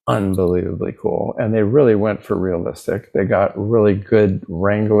was unbelievably cool. And they really went for realistic. They got really good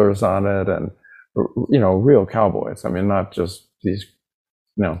Wranglers on it and, real cowboys. I mean, not just these,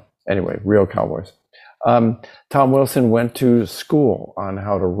 real cowboys. Tom Wilson went to school on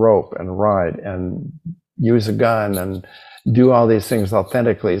how to rope and ride and use a gun and do all these things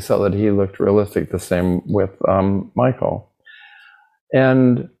authentically so that he looked realistic. The same with Michael.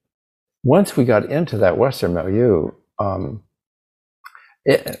 And once we got into that Western milieu,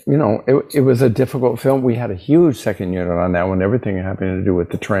 it was a difficult film. We had a huge second unit on that one, everything having to do with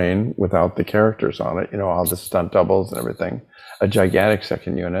the train without the characters on it, all the stunt doubles and everything, a gigantic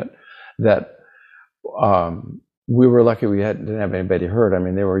second unit that we were lucky didn't have anybody hurt. I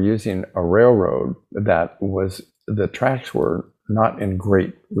mean, they were using a railroad the tracks were not in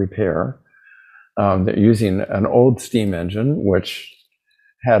great repair. They're using an old steam engine, which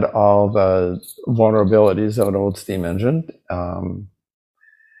had all the vulnerabilities of an old steam engine.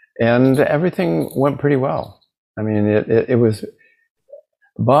 And everything went pretty well. I mean, it was,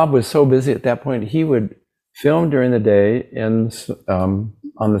 Bob was so busy at that point, he would film during the day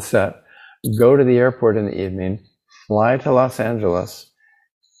on the set, go to the airport in the evening, fly to Los Angeles,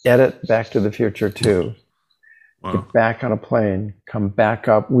 edit Back to the Future 2, get back on a plane, come back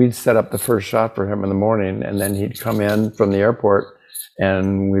up. We'd set up the first shot for him in the morning, and then he'd come in from the airport,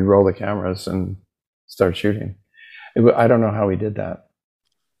 and we'd roll the cameras and start shooting. I don't know how he did that.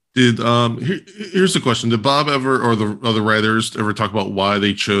 Here's the question: did Bob ever, or the other writers, ever talk about why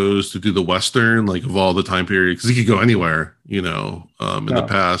they chose to do the Western, like of all the time period? Because he could go anywhere, in the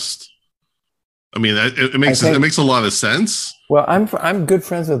past. I mean, it makes a lot of sense. Well, I'm good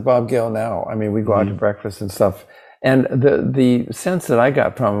friends with Bob Gale now. I mean, we go out to breakfast and stuff. And the sense that I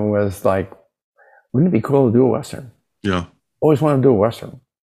got from him was like, wouldn't it be cool to do a Western? Yeah. Always wanted to do a Western.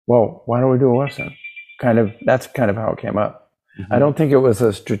 Well, why don't we do a Western? That's kind of how it came up. I don't think it was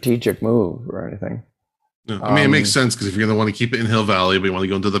a strategic move or anything. No, I mean, it makes sense because if you're going to want to keep it in Hill Valley, but you want to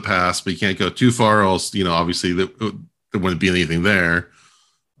go into the past, but you can't go too far, else, obviously there wouldn't be anything there.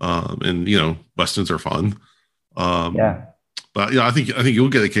 And Westerns are fun. But I think you'll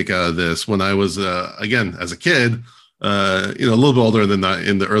get a kick out of this. When I was again as a kid, a little bit older than that,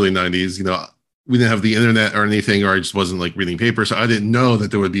 in the early 90s, we didn't have the internet or anything, or I just wasn't like reading papers, so I didn't know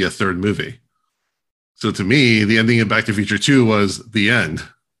that there would be a third movie. So to me, the ending of Back to the Future 2 was the end.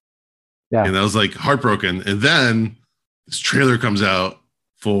 Yeah. And I was like heartbroken. And then this trailer comes out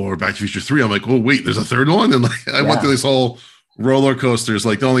for Back to the Future 3. I'm like, oh wait, there's a third one? And like I went through this whole roller coasters.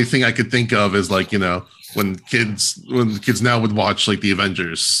 Like the only thing I could think of is like, when kids now would watch like the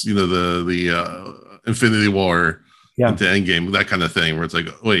Avengers, the Infinity War into Endgame, that kind of thing, where it's like,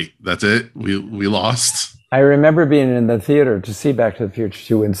 wait, that's it? We lost. I remember being in the theater to see Back to the Future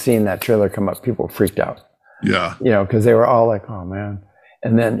 2 and seeing that trailer come up. People freaked out. Yeah. Because they were all like, oh, man.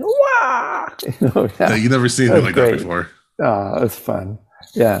 And then, wah! Yeah, you never seen it like that before. Oh, it's fun.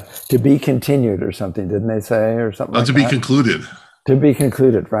 Yeah. To be continued or something, didn't they say? Or something like that? To be concluded. To be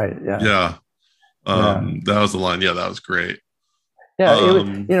concluded, right. Yeah. Yeah. That was the line. Yeah, that was great.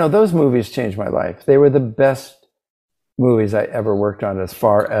 Yeah, those movies changed my life. They were the best movies I ever worked on as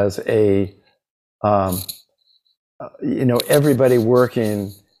far as everybody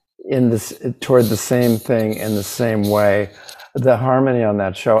working toward the same thing in the same way. The harmony on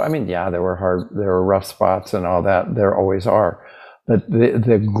that show, I mean, yeah, there were rough spots and all that. There always are. But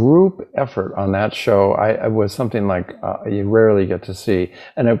the group effort on that show, I was something like you rarely get to see.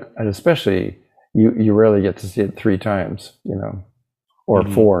 And especially, you rarely get to see it 3 times, or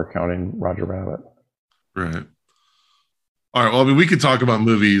 4, counting Roger Rabbit. Right. All right. Well, I mean, we could talk about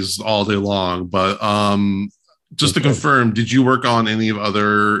movies all day long, but just to confirm, did you work on any of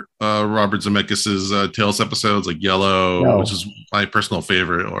other Robert Zemeckis' Tales episodes, like Yellow, which is my personal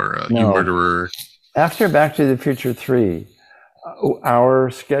favorite, or You Murderer? After Back to the Future 3, our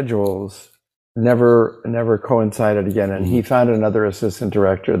schedules never coincided again, and he found another assistant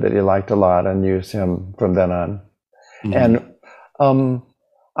director that he liked a lot and used him from then on. And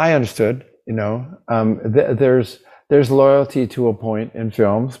I understood, there's loyalty to a point in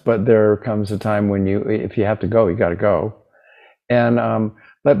films, but there comes a time when if you have to go, you got to go. And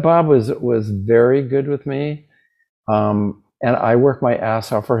but Bob was very good with me, and I worked my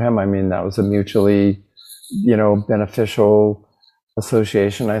ass off for him. I mean, that was a mutually, beneficial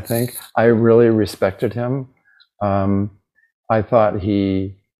association. I think I really respected him. I thought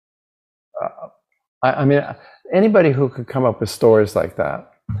he. I mean, anybody who could come up with stories like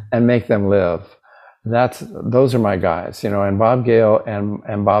that and make them live. Those are my guys, and Bob Gale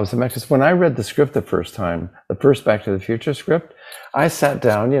and Bob Zemeckis. When I read the script the first time, the first Back to the Future script, I sat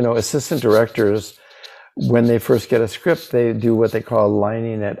down. Assistant directors, when they first get a script, they do what they call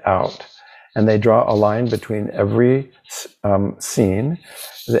lining it out, and they draw a line between every scene,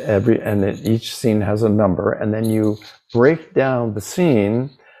 and each scene has a number, and then you break down the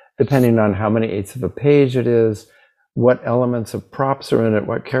scene depending on how many eighths of a page it is, what elements of props are in it,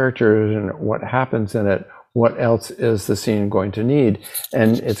 what characters and what happens in it, what else is the scene going to need.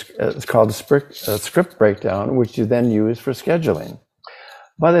 And it's called a script breakdown, which you then use for scheduling.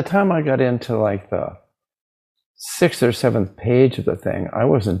 By the time I got into like the 6th or 7th page of the thing, I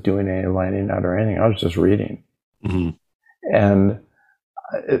wasn't doing any lining out or anything. I was just reading. And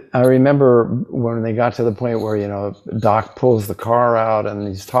I remember when they got to the point where, Doc pulls the car out and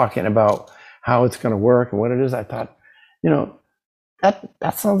he's talking about how it's going to work and what it is, I thought,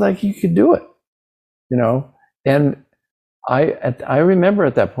 that sounds like you could do it, and I remember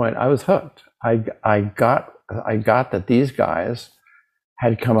at that point I was hooked. I got that these guys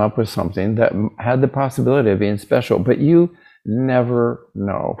had come up with something that had the possibility of being special, but you never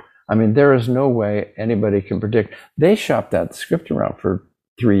know. I mean, there is no way anybody can predict. They shopped that script around for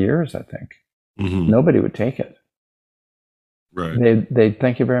 3 years, I think. Nobody would take it. Right. They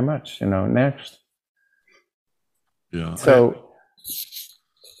thank you very much, next. Yeah. So,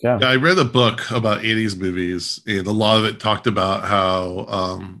 yeah. I read a book about 80s movies, and a lot of it talked about how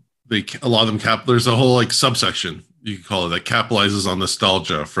a lot of them there's a whole like subsection, you could call it, that capitalizes on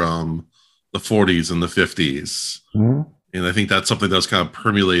nostalgia from the 40s and the 50s. And I think that's something that was kind of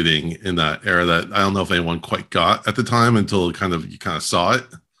permeating in that era that I don't know if anyone quite got at the time until you kind of saw it,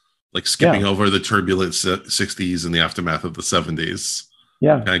 like skipping over the turbulent 60s and the aftermath of the 70s.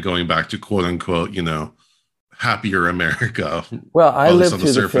 Yeah. Kind of going back to quote unquote, happier America. Well, I lived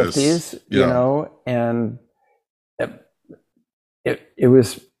through the 50s, and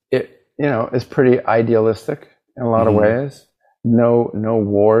it's pretty idealistic in a lot of ways. No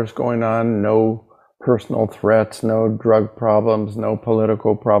wars going on, no personal threats, no drug problems, no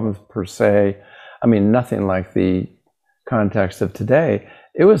political problems per se. I mean, nothing like the context of today.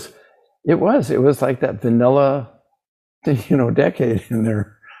 It was like that vanilla, decade in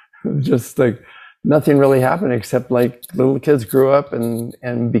there. It was just like nothing really happened except like little kids grew up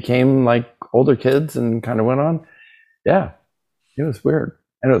and became like older kids and kind of went on. Yeah, it was weird.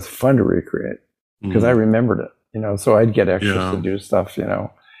 And it was fun to recreate because I remembered it, so I'd get extras to do stuff, Yeah,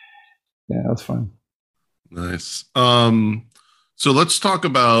 it was fun. Nice. So let's talk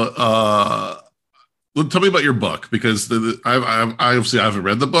about, tell me about your book, because I obviously I haven't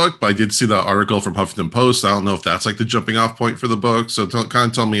read the book, but I did see that article from Huffington Post. I don't know if that's like the jumping off point for the book. So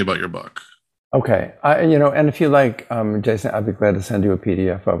tell me about your book. Okay. And if you like, Jason, I'd be glad to send you a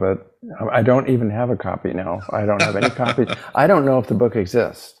PDF of it. I don't even have a copy now. I don't have any copies. I don't know if the book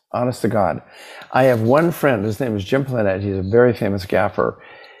exists. Honest to God. I have one friend, his name is Jim Planette. He's a very famous gaffer.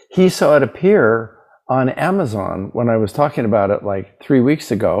 He saw it appear on Amazon when I was talking about it like 3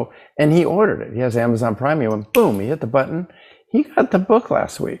 weeks ago, and he ordered it. He has Amazon Prime. He went, boom, he hit the button. He got the book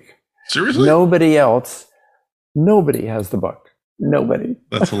last week. Seriously? Nobody has the book. Nobody.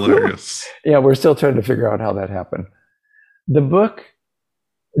 That's hilarious. Yeah, we're still trying to figure out how that happened. The book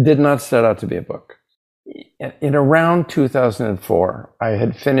did not start out to be a book. In around 2004, I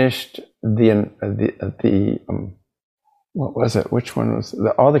had finished what was it? Which one was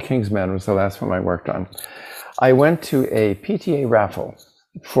All the King's Men was the last one I worked on. I went to a PTA raffle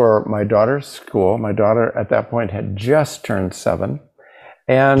for my daughter's school. My daughter at that point had just turned 7,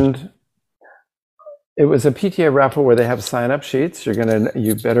 and it was a PTA raffle where they have sign-up sheets. You're gonna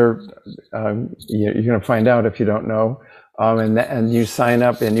find out if you don't know, and you sign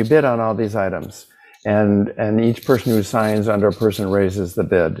up and you bid on all these items. And each person who signs under a person raises the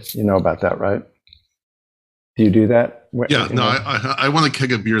bid. You know about that, right? Do you do that? Yeah, no, I won a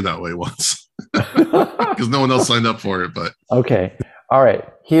keg of beer that way once because no one else signed up for it. But okay, all right.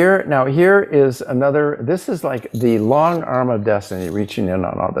 Here is another. This is like the long arm of destiny reaching in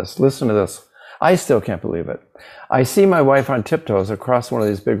on all this. Listen to this. I still can't believe it. I see my wife on tiptoes across one of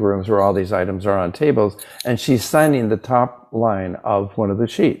these big rooms where all these items are on tables, and she's signing the top line of one of the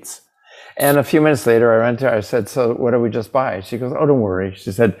sheets. And a few minutes later, I ran to her. I said, so what did we just buy? She goes, oh, don't worry.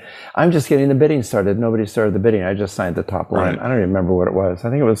 She said, I'm just getting the bidding started. Nobody started the bidding. I just signed the top line. Right. I don't even remember what it was. I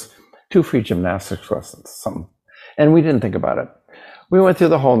think it was 2 free gymnastics lessons, something. And we didn't think about it. We went through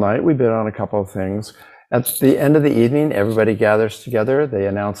the whole night. We bid on a couple of things. At the end of the evening, everybody gathers together. They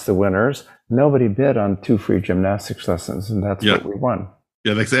announce the winners. Nobody bid on 2 free gymnastics lessons, and that's what we won.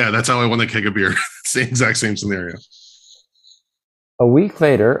 Yeah, that's how I won a keg of beer. Exact same scenario. A week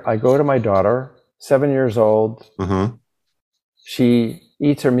later, I go to my daughter, 7 years old. Uh-huh. She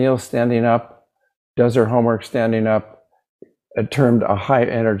eats her meals standing up, does her homework standing up, termed a high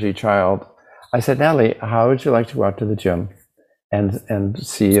energy child. I said, Natalie, how would you like to go out to the gym and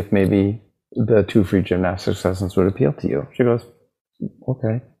see if maybe the 2 free gymnastics lessons would appeal to you? She goes,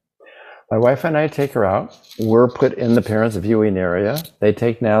 okay. My wife and I take her out. We're put in the parents' viewing area. They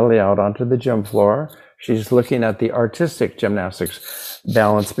take Natalie out onto the gym floor. She's looking at the artistic gymnastics,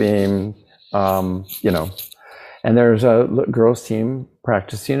 balance beam, and there's a girls' team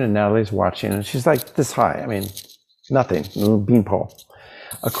practicing, and Natalie's watching, and she's like this high. I mean, nothing, no beanpole.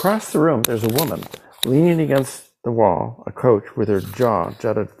 Across the room, there's a woman leaning against the wall, a coach with her jaw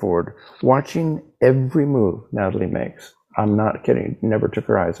jutted forward, watching every move Natalie makes. I'm not kidding. Never took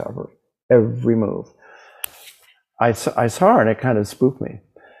her eyes off her. Every move. I saw her, and it kind of spooked me.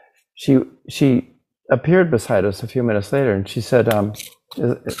 She appeared beside us a few minutes later, and she said,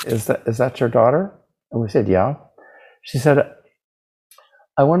 is that your daughter? And we said, yeah. She said,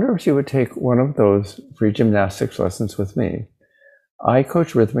 I wonder if she would take one of those free gymnastics lessons with me. I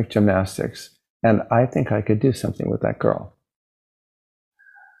coach rhythmic gymnastics, and I think I could do something with that girl.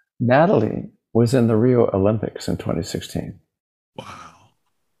 Natalie was in the Rio Olympics in 2016. Wow.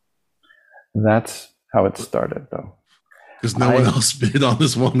 That's how it started, though. Because no one else bid on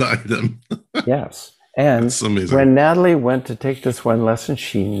this one item. Yes. And that's amazing. When Natalie went to take this one lesson,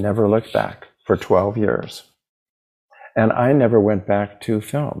 she never looked back for 12 years. And I never went back to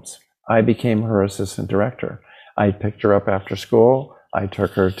films. I became her assistant director. I picked her up after school. I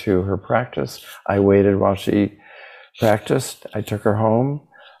took her to her practice. I waited while she practiced. I took her home.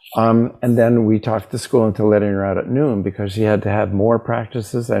 And then we talked the school into letting her out at noon because she had to have more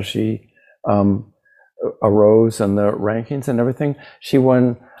practices as she arose in the rankings and everything. She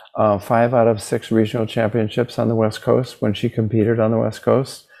won 5 out of 6 regional championships on the West Coast when she competed on the West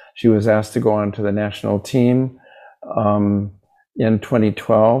Coast. She was asked to go on to the national team. In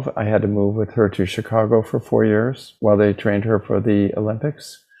 2012, I had to move with her to Chicago for 4 years while they trained her for the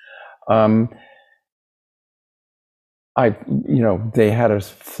Olympics. They had us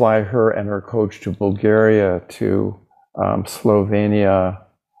fly her and her coach to Bulgaria, to Slovenia,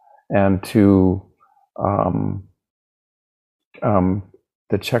 and to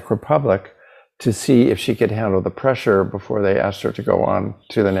the Czech Republic to see if she could handle the pressure before they asked her to go on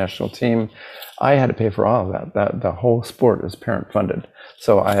to the national team. I had to pay for all of that. The whole sport is parent funded.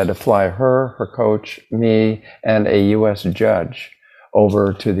 So I had to fly her, her coach, me, and a US judge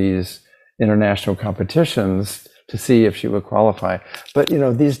over to these international competitions to see if she would qualify. But,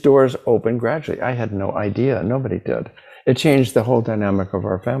 these doors opened gradually. I had no idea. Nobody did. It changed the whole dynamic of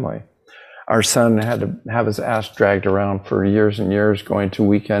our family. Our son had to have his ass dragged around for years and years, going to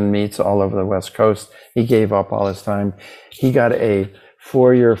weekend meets all over the West Coast. He gave up all his time. He got a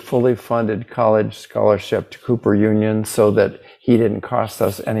 4-year fully funded college scholarship to Cooper Union so that He didn't cost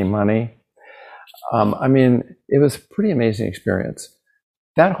us any money. I mean, it was a pretty amazing experience.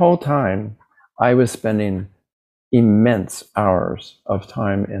 That whole time, I was spending immense hours of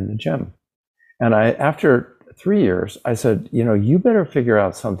time in the gym. And after 3 years, I said, you better figure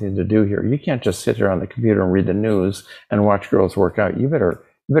out something to do here. You can't just sit here on the computer and read the news and watch girls work out. You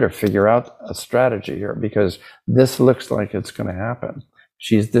better figure out a strategy here, because this looks like it's going to happen.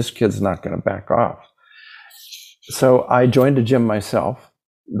 This kid's not going to back off. So I joined a gym myself.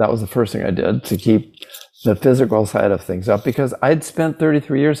 That was the first thing I did to keep the physical side of things up, because I'd spent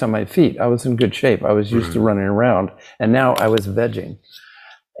 33 years on my feet. I was in good shape. I was used to running around, and now I was vegging.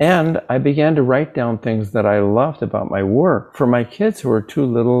 And I began to write down things that I loved about my work for my kids who were too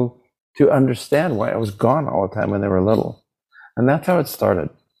little to understand why I was gone all the time when they were little. And that's how it started.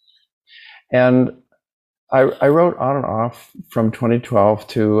 And I wrote on and off from 2012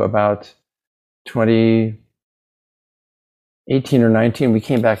 to about 2018 or 19. We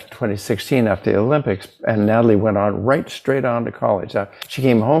came back in 2016 after the Olympics, and Natalie went on straight on to college. She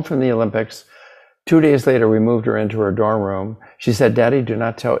came home from the Olympics. 2 days later, we moved her into her dorm room. She said, "Daddy, do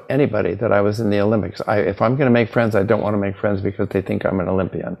not tell anybody that I was in the Olympics. If I'm going to make friends, I don't want to make friends because they think I'm an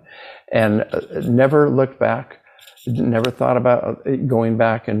Olympian." And never looked back, never thought about going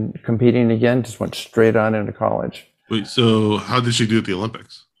back and competing again, just went straight on into college. Wait, so how did she do at the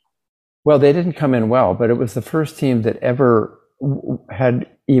Olympics? Well, they didn't come in well, but it was the first team that ever had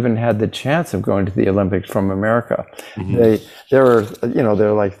the chance of going to the Olympics from America. Mm-hmm. There were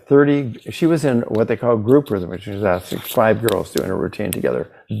like 30. She was in what they call group rhythm, which is asking 5 girls doing a routine together.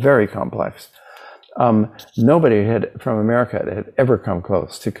 Very complex. Nobody from America had ever come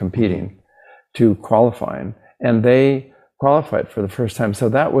close to competing, to qualifying, and they qualified for the first time. So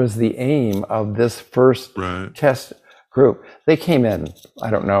that was the aim of this first test group. They came in,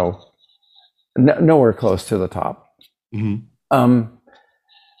 I don't know, nowhere close to the top. Mm-hmm.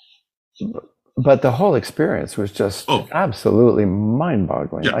 But the whole experience was just absolutely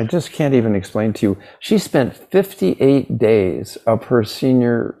mind-boggling. Yeah. I just can't even explain to you. She spent 58 days of her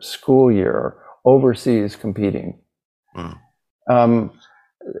senior school year overseas competing. Wow.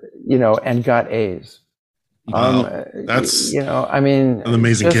 And got A's. Wow. That's an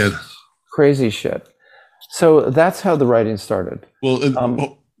amazing kid. Crazy shit. So that's how the writing started.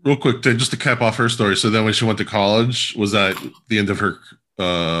 Well, real quick, just to cap off her story. So then when she went to college, was that the end of her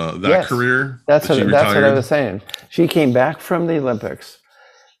career? That's what I was saying. She came back from the Olympics,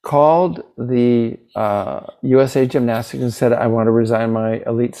 called the USA Gymnastics and said, "I want to resign my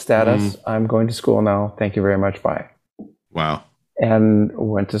elite status. I'm going to school now. Thank you very much. Bye." Wow. And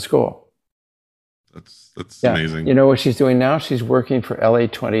went to school. That's amazing. You know what she's doing now? She's working for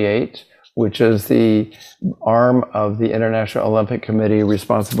LA28, which is the arm of the International Olympic Committee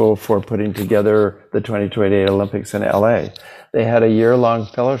responsible for putting together the 2028 Olympics in LA. They had a year-long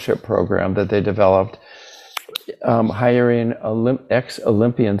fellowship program that they developed, hiring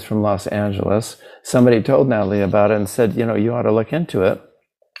ex-Olympians from Los Angeles. Somebody told Natalie about it and said, you ought to look into it.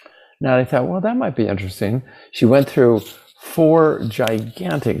 Natalie thought, well, that might be interesting. She went through 4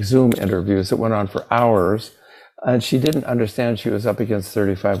 gigantic Zoom interviews that went on for hours. And she didn't understand she was up against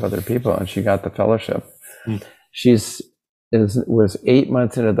 35 other people, and she got the fellowship. She was 8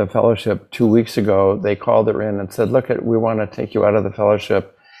 months into the fellowship. 2 weeks ago, they called her in and said, "Look, we want to take you out of the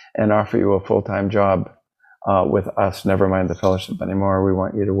fellowship and offer you a full-time job with us. Never mind the fellowship anymore. We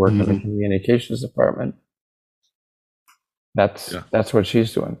want you to work in the communications department." That's what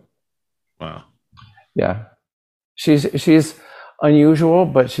she's doing. Wow. Yeah, she's unusual,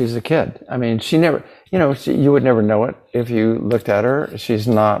 but she's a kid. I mean, she never. You would never know it if you looked at her. She's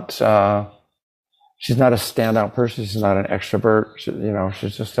not a standout person. She's not an extrovert.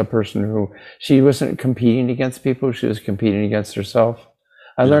 She's just a person who, she wasn't competing against people. She was competing against herself.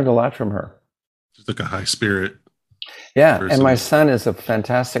 I learned a lot from her. She's like a high spirit. Yeah. person. And my son is a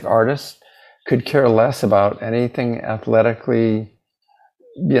fantastic artist, could care less about anything athletically,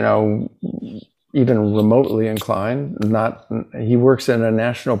 even remotely inclined. He works in a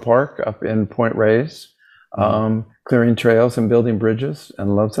national park up in Point Reyes, clearing trails and building bridges,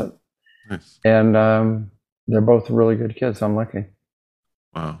 and loves it. Nice. And they're both really good kids. I'm lucky.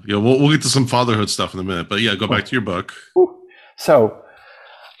 Wow. Yeah, we'll get to some fatherhood stuff in a minute, but go back to your book. So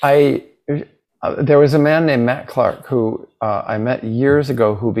there was a man named Matt Clark who I met years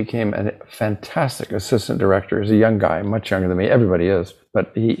ago who became a fantastic assistant director. He's a young guy, much younger than me. Everybody is,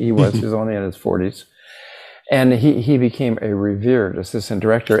 but he was. He was only in his 40s. And he became a revered assistant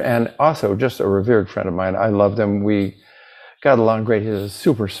director and also just a revered friend of mine. I loved him. We got along great. He was a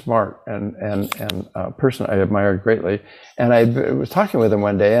super smart and person I admired greatly. And I was talking with him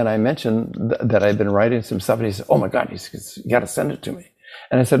one day, and I mentioned that I'd been writing some stuff, and he said, "Oh my God, you got to send it to me."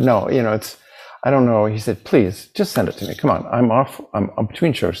 And I said, "No, I don't know." He said, "Please, just send it to me. Come on, I'm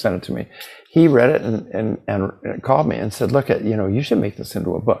between shows. Send it to me." He read it and called me and said, "Look, you should make this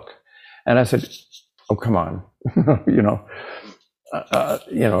into a book." And I said, "Oh, come on,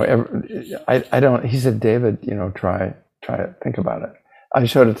 I don't." He said, "David, try it, think about it." I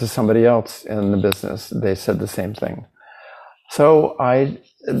showed it to somebody else in the business. They said the same thing. So I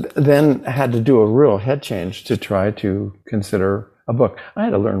then had to do a real head change to try to consider a book. I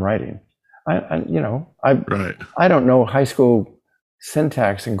had to learn writing. I don't know high school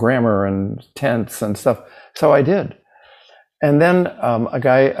syntax and grammar and tense and stuff. So I did. And then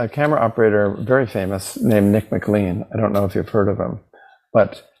a camera operator, very famous, named Nick McLean. I don't know if you've heard of him,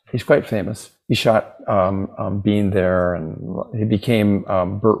 but he's quite famous. He shot Being There, and he became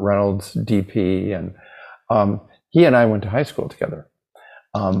Burt Reynolds' DP. And he and I went to high school together.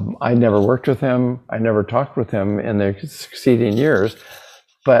 I never worked with him. I never talked with him in the succeeding years.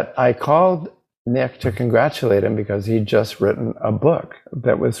 But I called Nick to congratulate him because he'd just written a book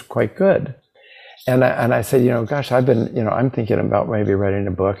that was quite good. And I said, gosh, I'm thinking about maybe writing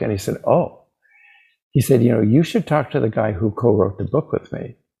a book. And he said, "Oh," he said, "you should talk to the guy who co-wrote the book with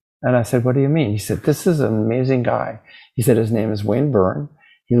me." And I said, "What do you mean?" He said, "This is an amazing guy." He said, "His name is Wayne Byrne.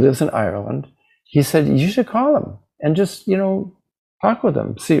 He lives in Ireland." He said, "You should call him and just, talk with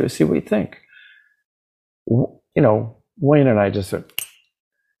him, see what you think." Wayne and I just said,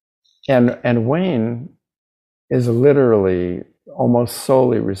 and Wayne is literally almost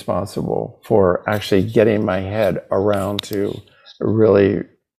solely responsible for actually getting my head around to really,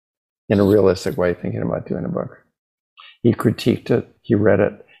 in a realistic way, thinking about doing a book. He critiqued it, he read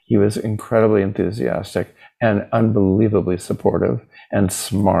it, he was incredibly enthusiastic and unbelievably supportive and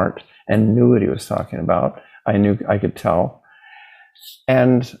smart and knew what he was talking about. I could tell.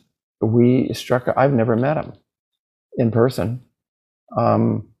 And I've never met him in person.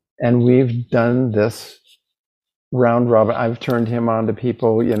 And we've done this round robin. I've turned him on to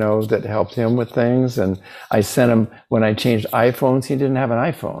people, that helped him with things. And I sent him, when I changed iPhones, he didn't have an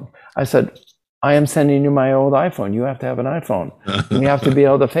iPhone. I said, "I am sending you my old iPhone. You have to have an iPhone. We have to be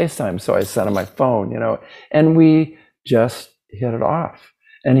able to FaceTime." So I sent him my phone, and we just hit it off.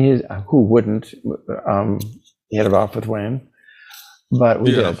 And who wouldn't hit it off with Wayne? But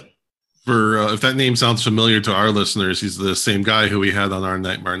we did. If that name sounds familiar to our listeners, he's the same guy who we had on our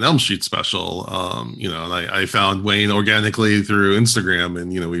Nightmare on Elm Street special. And I found Wayne organically through Instagram,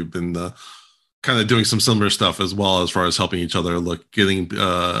 and we've been kind of doing some similar stuff as well, as far as helping each other getting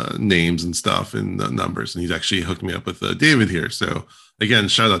names and stuff and numbers. And he's actually hooked me up with David here. So again,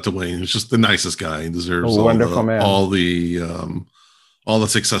 shout out to Wayne. He's just the nicest guy. He deserves all the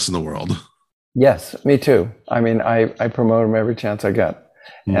success in the world. Yes, me too. I mean, I promote him every chance I get.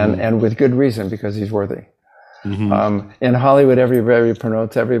 And with good reason, because he's worthy. In Hollywood, everybody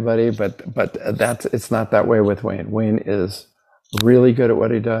promotes everybody, but it's not that way with Wayne. Wayne is really good at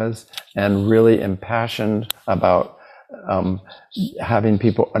what he does and really impassioned about having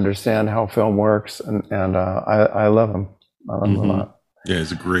people understand how film works. And I love him. I love him a lot. Yeah,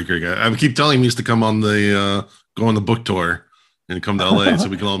 he's a great guy. I keep telling him he needs to come on go on the book tour and come to LA so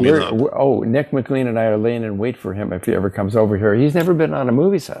we can all meet up. Nick McLean and I are laying in wait for him if he ever comes over here. He's never been on a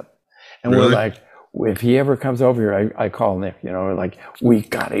movie set. And Really? We're like, if he ever comes over here, I call Nick,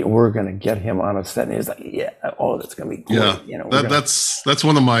 we're going to get him on a set. And he's like, yeah, that's going to be great. Yeah, that's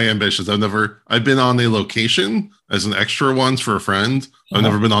one of my ambitions. I've been on a location as an extra once for a friend. I've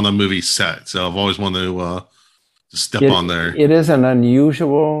never been on a movie set. So I've always wanted to step on there. It is an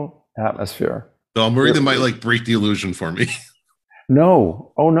unusual atmosphere. So I'm worried it might break the illusion for me.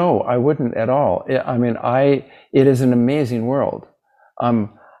 No. Oh, no, I wouldn't at all. It is an amazing world.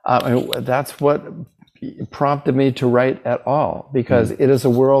 That's what prompted me to write at all, because it is a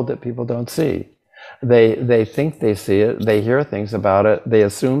world that people don't see. They think they see it, they hear things about it, they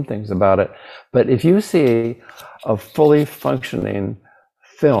assume things about it. But if you see a fully functioning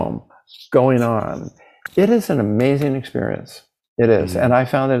film going on, it is an amazing experience. It is. And I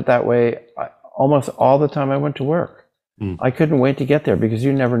found it that way almost all the time I went to work. I couldn't wait to get there because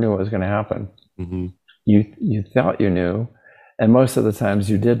you never knew what was going to happen. You thought you knew, and most of the times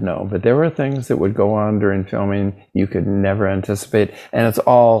you did know, but there were things that would go on during filming you could never anticipate. And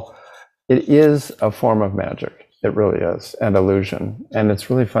it is a form of magic. It really is, and illusion. And it's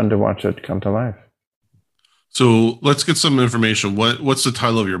really fun to watch it come to life. So let's get some information. What's the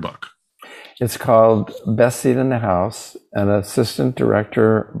title of your book? It's called Best Seat in the House, an assistant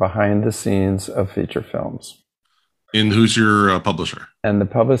director behind the scenes of feature films. And who's your publisher? And the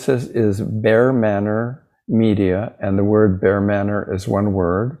publicist is Bear Manor Media, and the word Bear Manor is one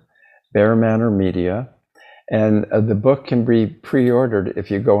word, Bear Manor Media. And the book can be pre-ordered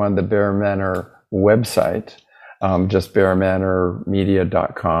if you go on the Bear Manor website, just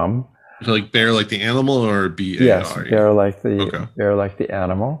bearmanormedia.com. Like bear like the animal, or B-A-R? Yes, bear like the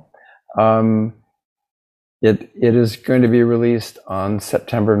animal. It is going to be released on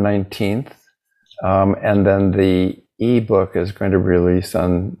September 19th. And then the ebook is going to be released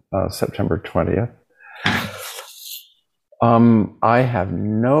on September 20th. I have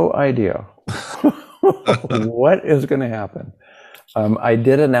no idea what is going to happen. I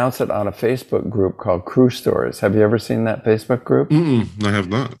did announce it on a Facebook group called Crew Stories. Have you ever seen that Facebook group? I have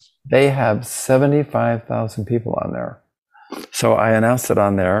not. They have 75,000 people on there. So I announced it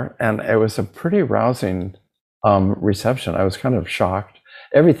on there, and it was a pretty rousing reception. I was kind of shocked.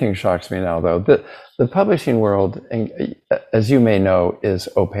 Everything shocks me now, though. The publishing world, as you may know, is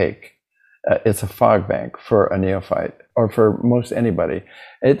opaque. It's a fog bank for a neophyte, or for most anybody.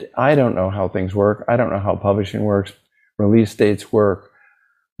 I don't know how things work. I don't know how publishing works, release dates work,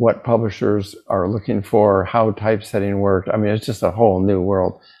 what publishers are looking for, how typesetting worked. I mean, it's just a whole new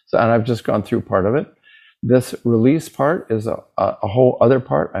world. So, and I've just gone through part of it. This release part is a whole other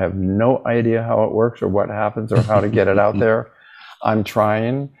part. I have no idea how it works or what happens or how to get it out there. I'm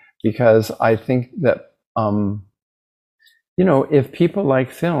trying, because I think that, if people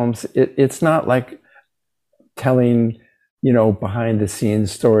like films, it's not like telling, behind the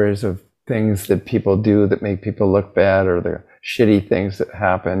scenes stories of things that people do that make people look bad, or the shitty things that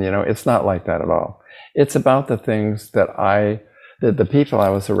happen. It's not like that at all. It's about the things that the people I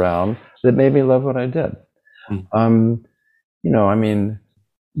was around that made me love what I did.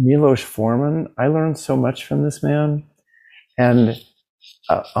 Milos Forman, I learned so much from this man. And,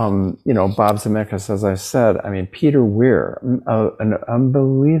 Bob Zemeckis, as I said, Peter Weir, an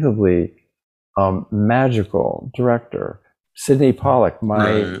unbelievably magical director. Sidney Pollack,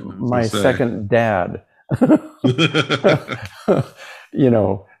 my second dad,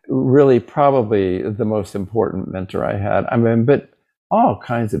 really probably the most important mentor I had. But all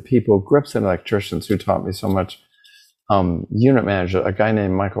kinds of people, grips and electricians who taught me so much. Unit manager, a guy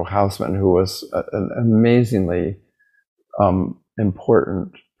named Michael Hausman, who was an amazingly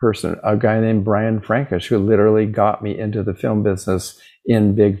important person. A guy named Brian Frankish, who literally got me into the film business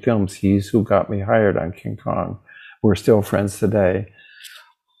in big films. He's who got me hired on King Kong. We're still friends today.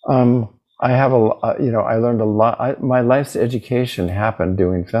 I learned a lot. My life's education happened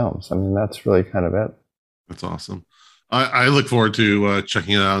doing films. That's really kind of it. That's awesome. I look forward to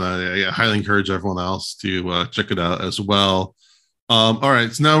checking it out. I highly encourage everyone else to check it out as well. All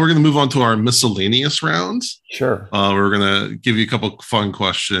right, so now we're going to move on to our miscellaneous rounds. Sure. We're going to give you a couple fun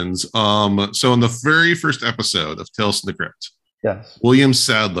questions. So in the very first episode of Tales from the Crypt, yes, William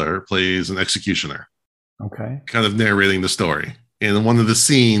Sadler plays an executioner. Okay. Kind of narrating the story. And in one of the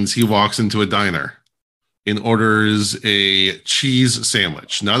scenes, he walks into a diner and orders a cheese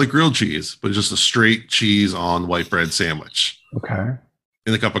sandwich, not a grilled cheese, but just a straight cheese on white bread sandwich. Okay.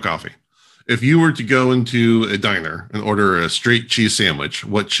 And a cup of coffee. If you were to go into a diner and order a straight cheese sandwich,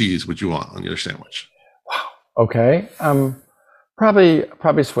 what cheese would you want on your sandwich? Wow. Okay.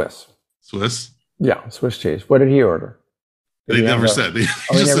 Probably Swiss. Swiss? Yeah, Swiss cheese. What did he order? They never said. He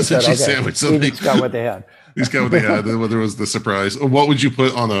just said cheese sandwich. So he just got what they had. He's got what they had. There was the surprise. What would you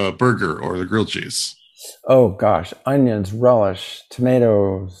put on a burger or the grilled cheese? Oh gosh, onions, relish,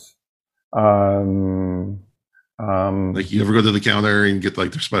 tomatoes. Like you ever go to the counter and get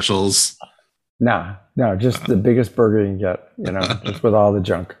like their specials? No, just the biggest burger you can get. Just with all the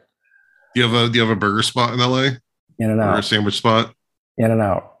junk. Do you have a burger spot in LA? In-N-Out. Or a sandwich spot?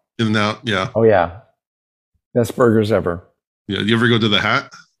 In-N-Out. In-N-Out, yeah. Oh yeah, best burgers ever. Yeah. Do you ever go to the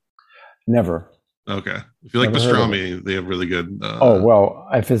Hat? Never. Okay. If you like pastrami, they have really good. Well,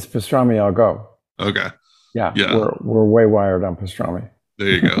 if it's pastrami, I'll go. Okay. Yeah. We're way wired on pastrami. There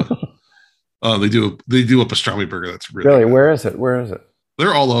you go. They do a pastrami burger that's really good. Where is it?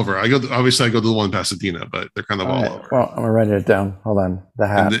 They're all over. I go to the one in Pasadena, but they're kind of all over. Well, I'm gonna write it down. Hold on. The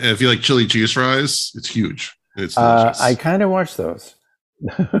Hat. And if you like chili cheese fries, it's huge. It's delicious. I kind of watch those.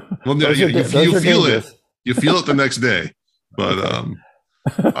 Well, no, you feel it. You feel it the next day. But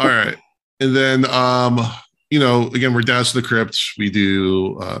all right. And then again, we're Dads to the Crypt. We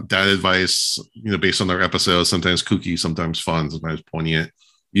do dad advice, based on their episodes, sometimes kooky, sometimes fun, sometimes poignant.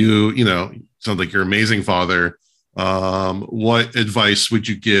 You sound like you're an amazing father. What advice would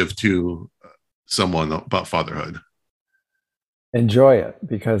you give to someone about fatherhood? Enjoy it,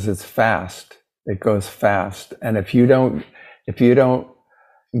 because it's fast. It goes fast. And if you don't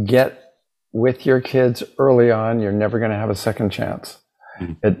get with your kids early on, you're never going to have a second chance.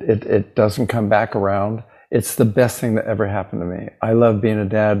 It doesn't come back around. It's the best thing that ever happened to me. I love being a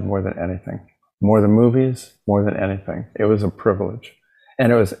dad more than anything, more than movies, more than anything. It was a privilege,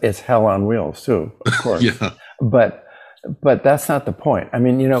 and it's hell on wheels too, of course. Yeah. But that's not the point. I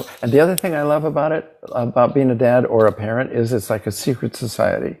mean, and the other thing I love about being a dad or a parent, is it's like a secret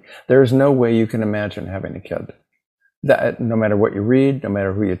society. There's no way you can imagine having a kid. That no matter what you read, no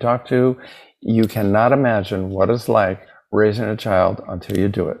matter who you talk to, you cannot imagine what it's like raising a child until you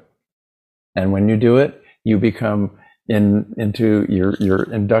do it. And when you do it, you become you're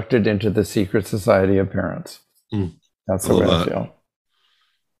inducted into the secret society of parents. That's the way I feel.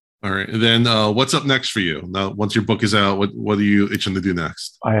 All right. And then what's up next for you? Now, once your book is out, what are you itching to do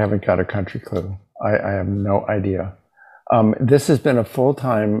next? I haven't got a country clue. I have no idea. This has been a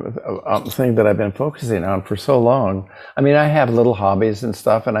full-time thing that I've been focusing on for so long. I mean, I have little hobbies and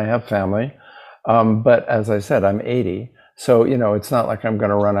stuff, and I have family. But as I said, I'm 80. So, it's not like I'm going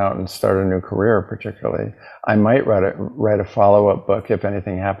to run out and start a new career particularly. I might write a follow-up book if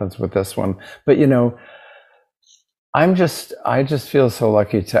anything happens with this one. But, I just feel so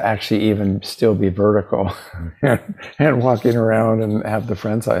lucky to actually even still be vertical and walking around and have the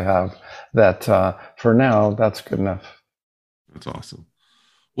friends I have, that for now, that's good enough. That's awesome.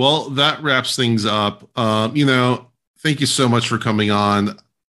 Well, that wraps things up. Thank you so much for coming on.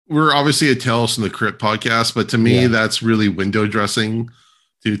 We're obviously a Tales from the Crypt podcast, but to me, that's really window dressing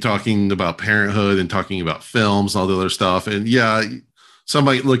to talking about parenthood and talking about films and all the other stuff. And some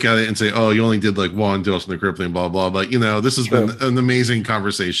might look at it and say, oh, you only did like one Tales from the Crypt thing, blah, blah. But, this has been an amazing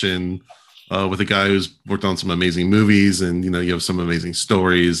conversation with a guy who's worked on some amazing movies, and, you have some amazing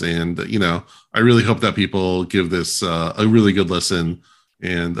stories. And, I really hope that people give this a really good listen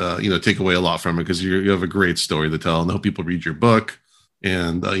and, take away a lot from it, because you have a great story to tell, and I hope people read your book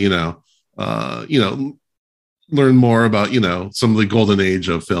and, learn more about, some of the golden age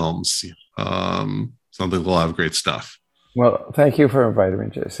of films. Something will have great stuff. Well, thank you for inviting me,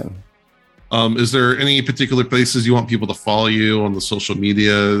 Jason. Is there any particular places you want people to follow you on the social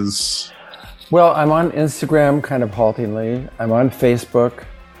medias? Well, I'm on Instagram, kind of haltingly. I'm on Facebook.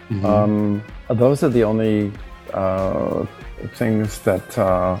 Those are the only things that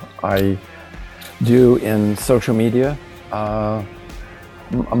I do in social media. Now,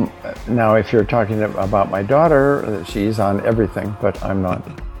 if you're talking about my daughter, she's on everything, but I'm not.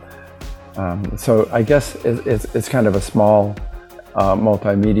 So I guess it's kind of a small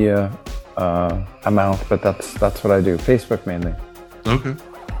multimedia amount, but that's what I do. Facebook mainly. Okay,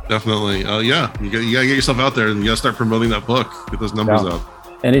 definitely. You gotta get yourself out there, and you gotta start promoting that book. Get those numbers up.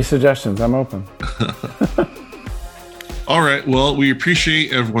 Any suggestions? I'm open. All right. Well, we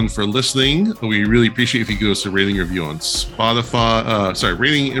appreciate everyone for listening. We really appreciate if you give us a rating review on Spotify.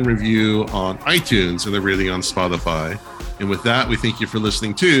 Rating and review on iTunes, and a rating on Spotify. And with that, we thank you for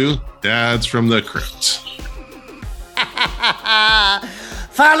listening to Dads from the Crypt.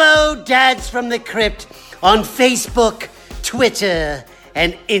 Follow Dads from the Crypt on Facebook, Twitter,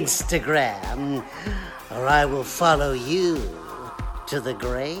 and Instagram, or I will follow you to the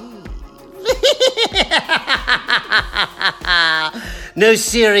grave. No,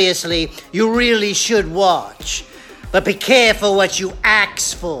 seriously, you really should watch. But be careful what you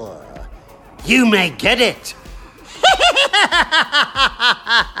ask for. You may get it.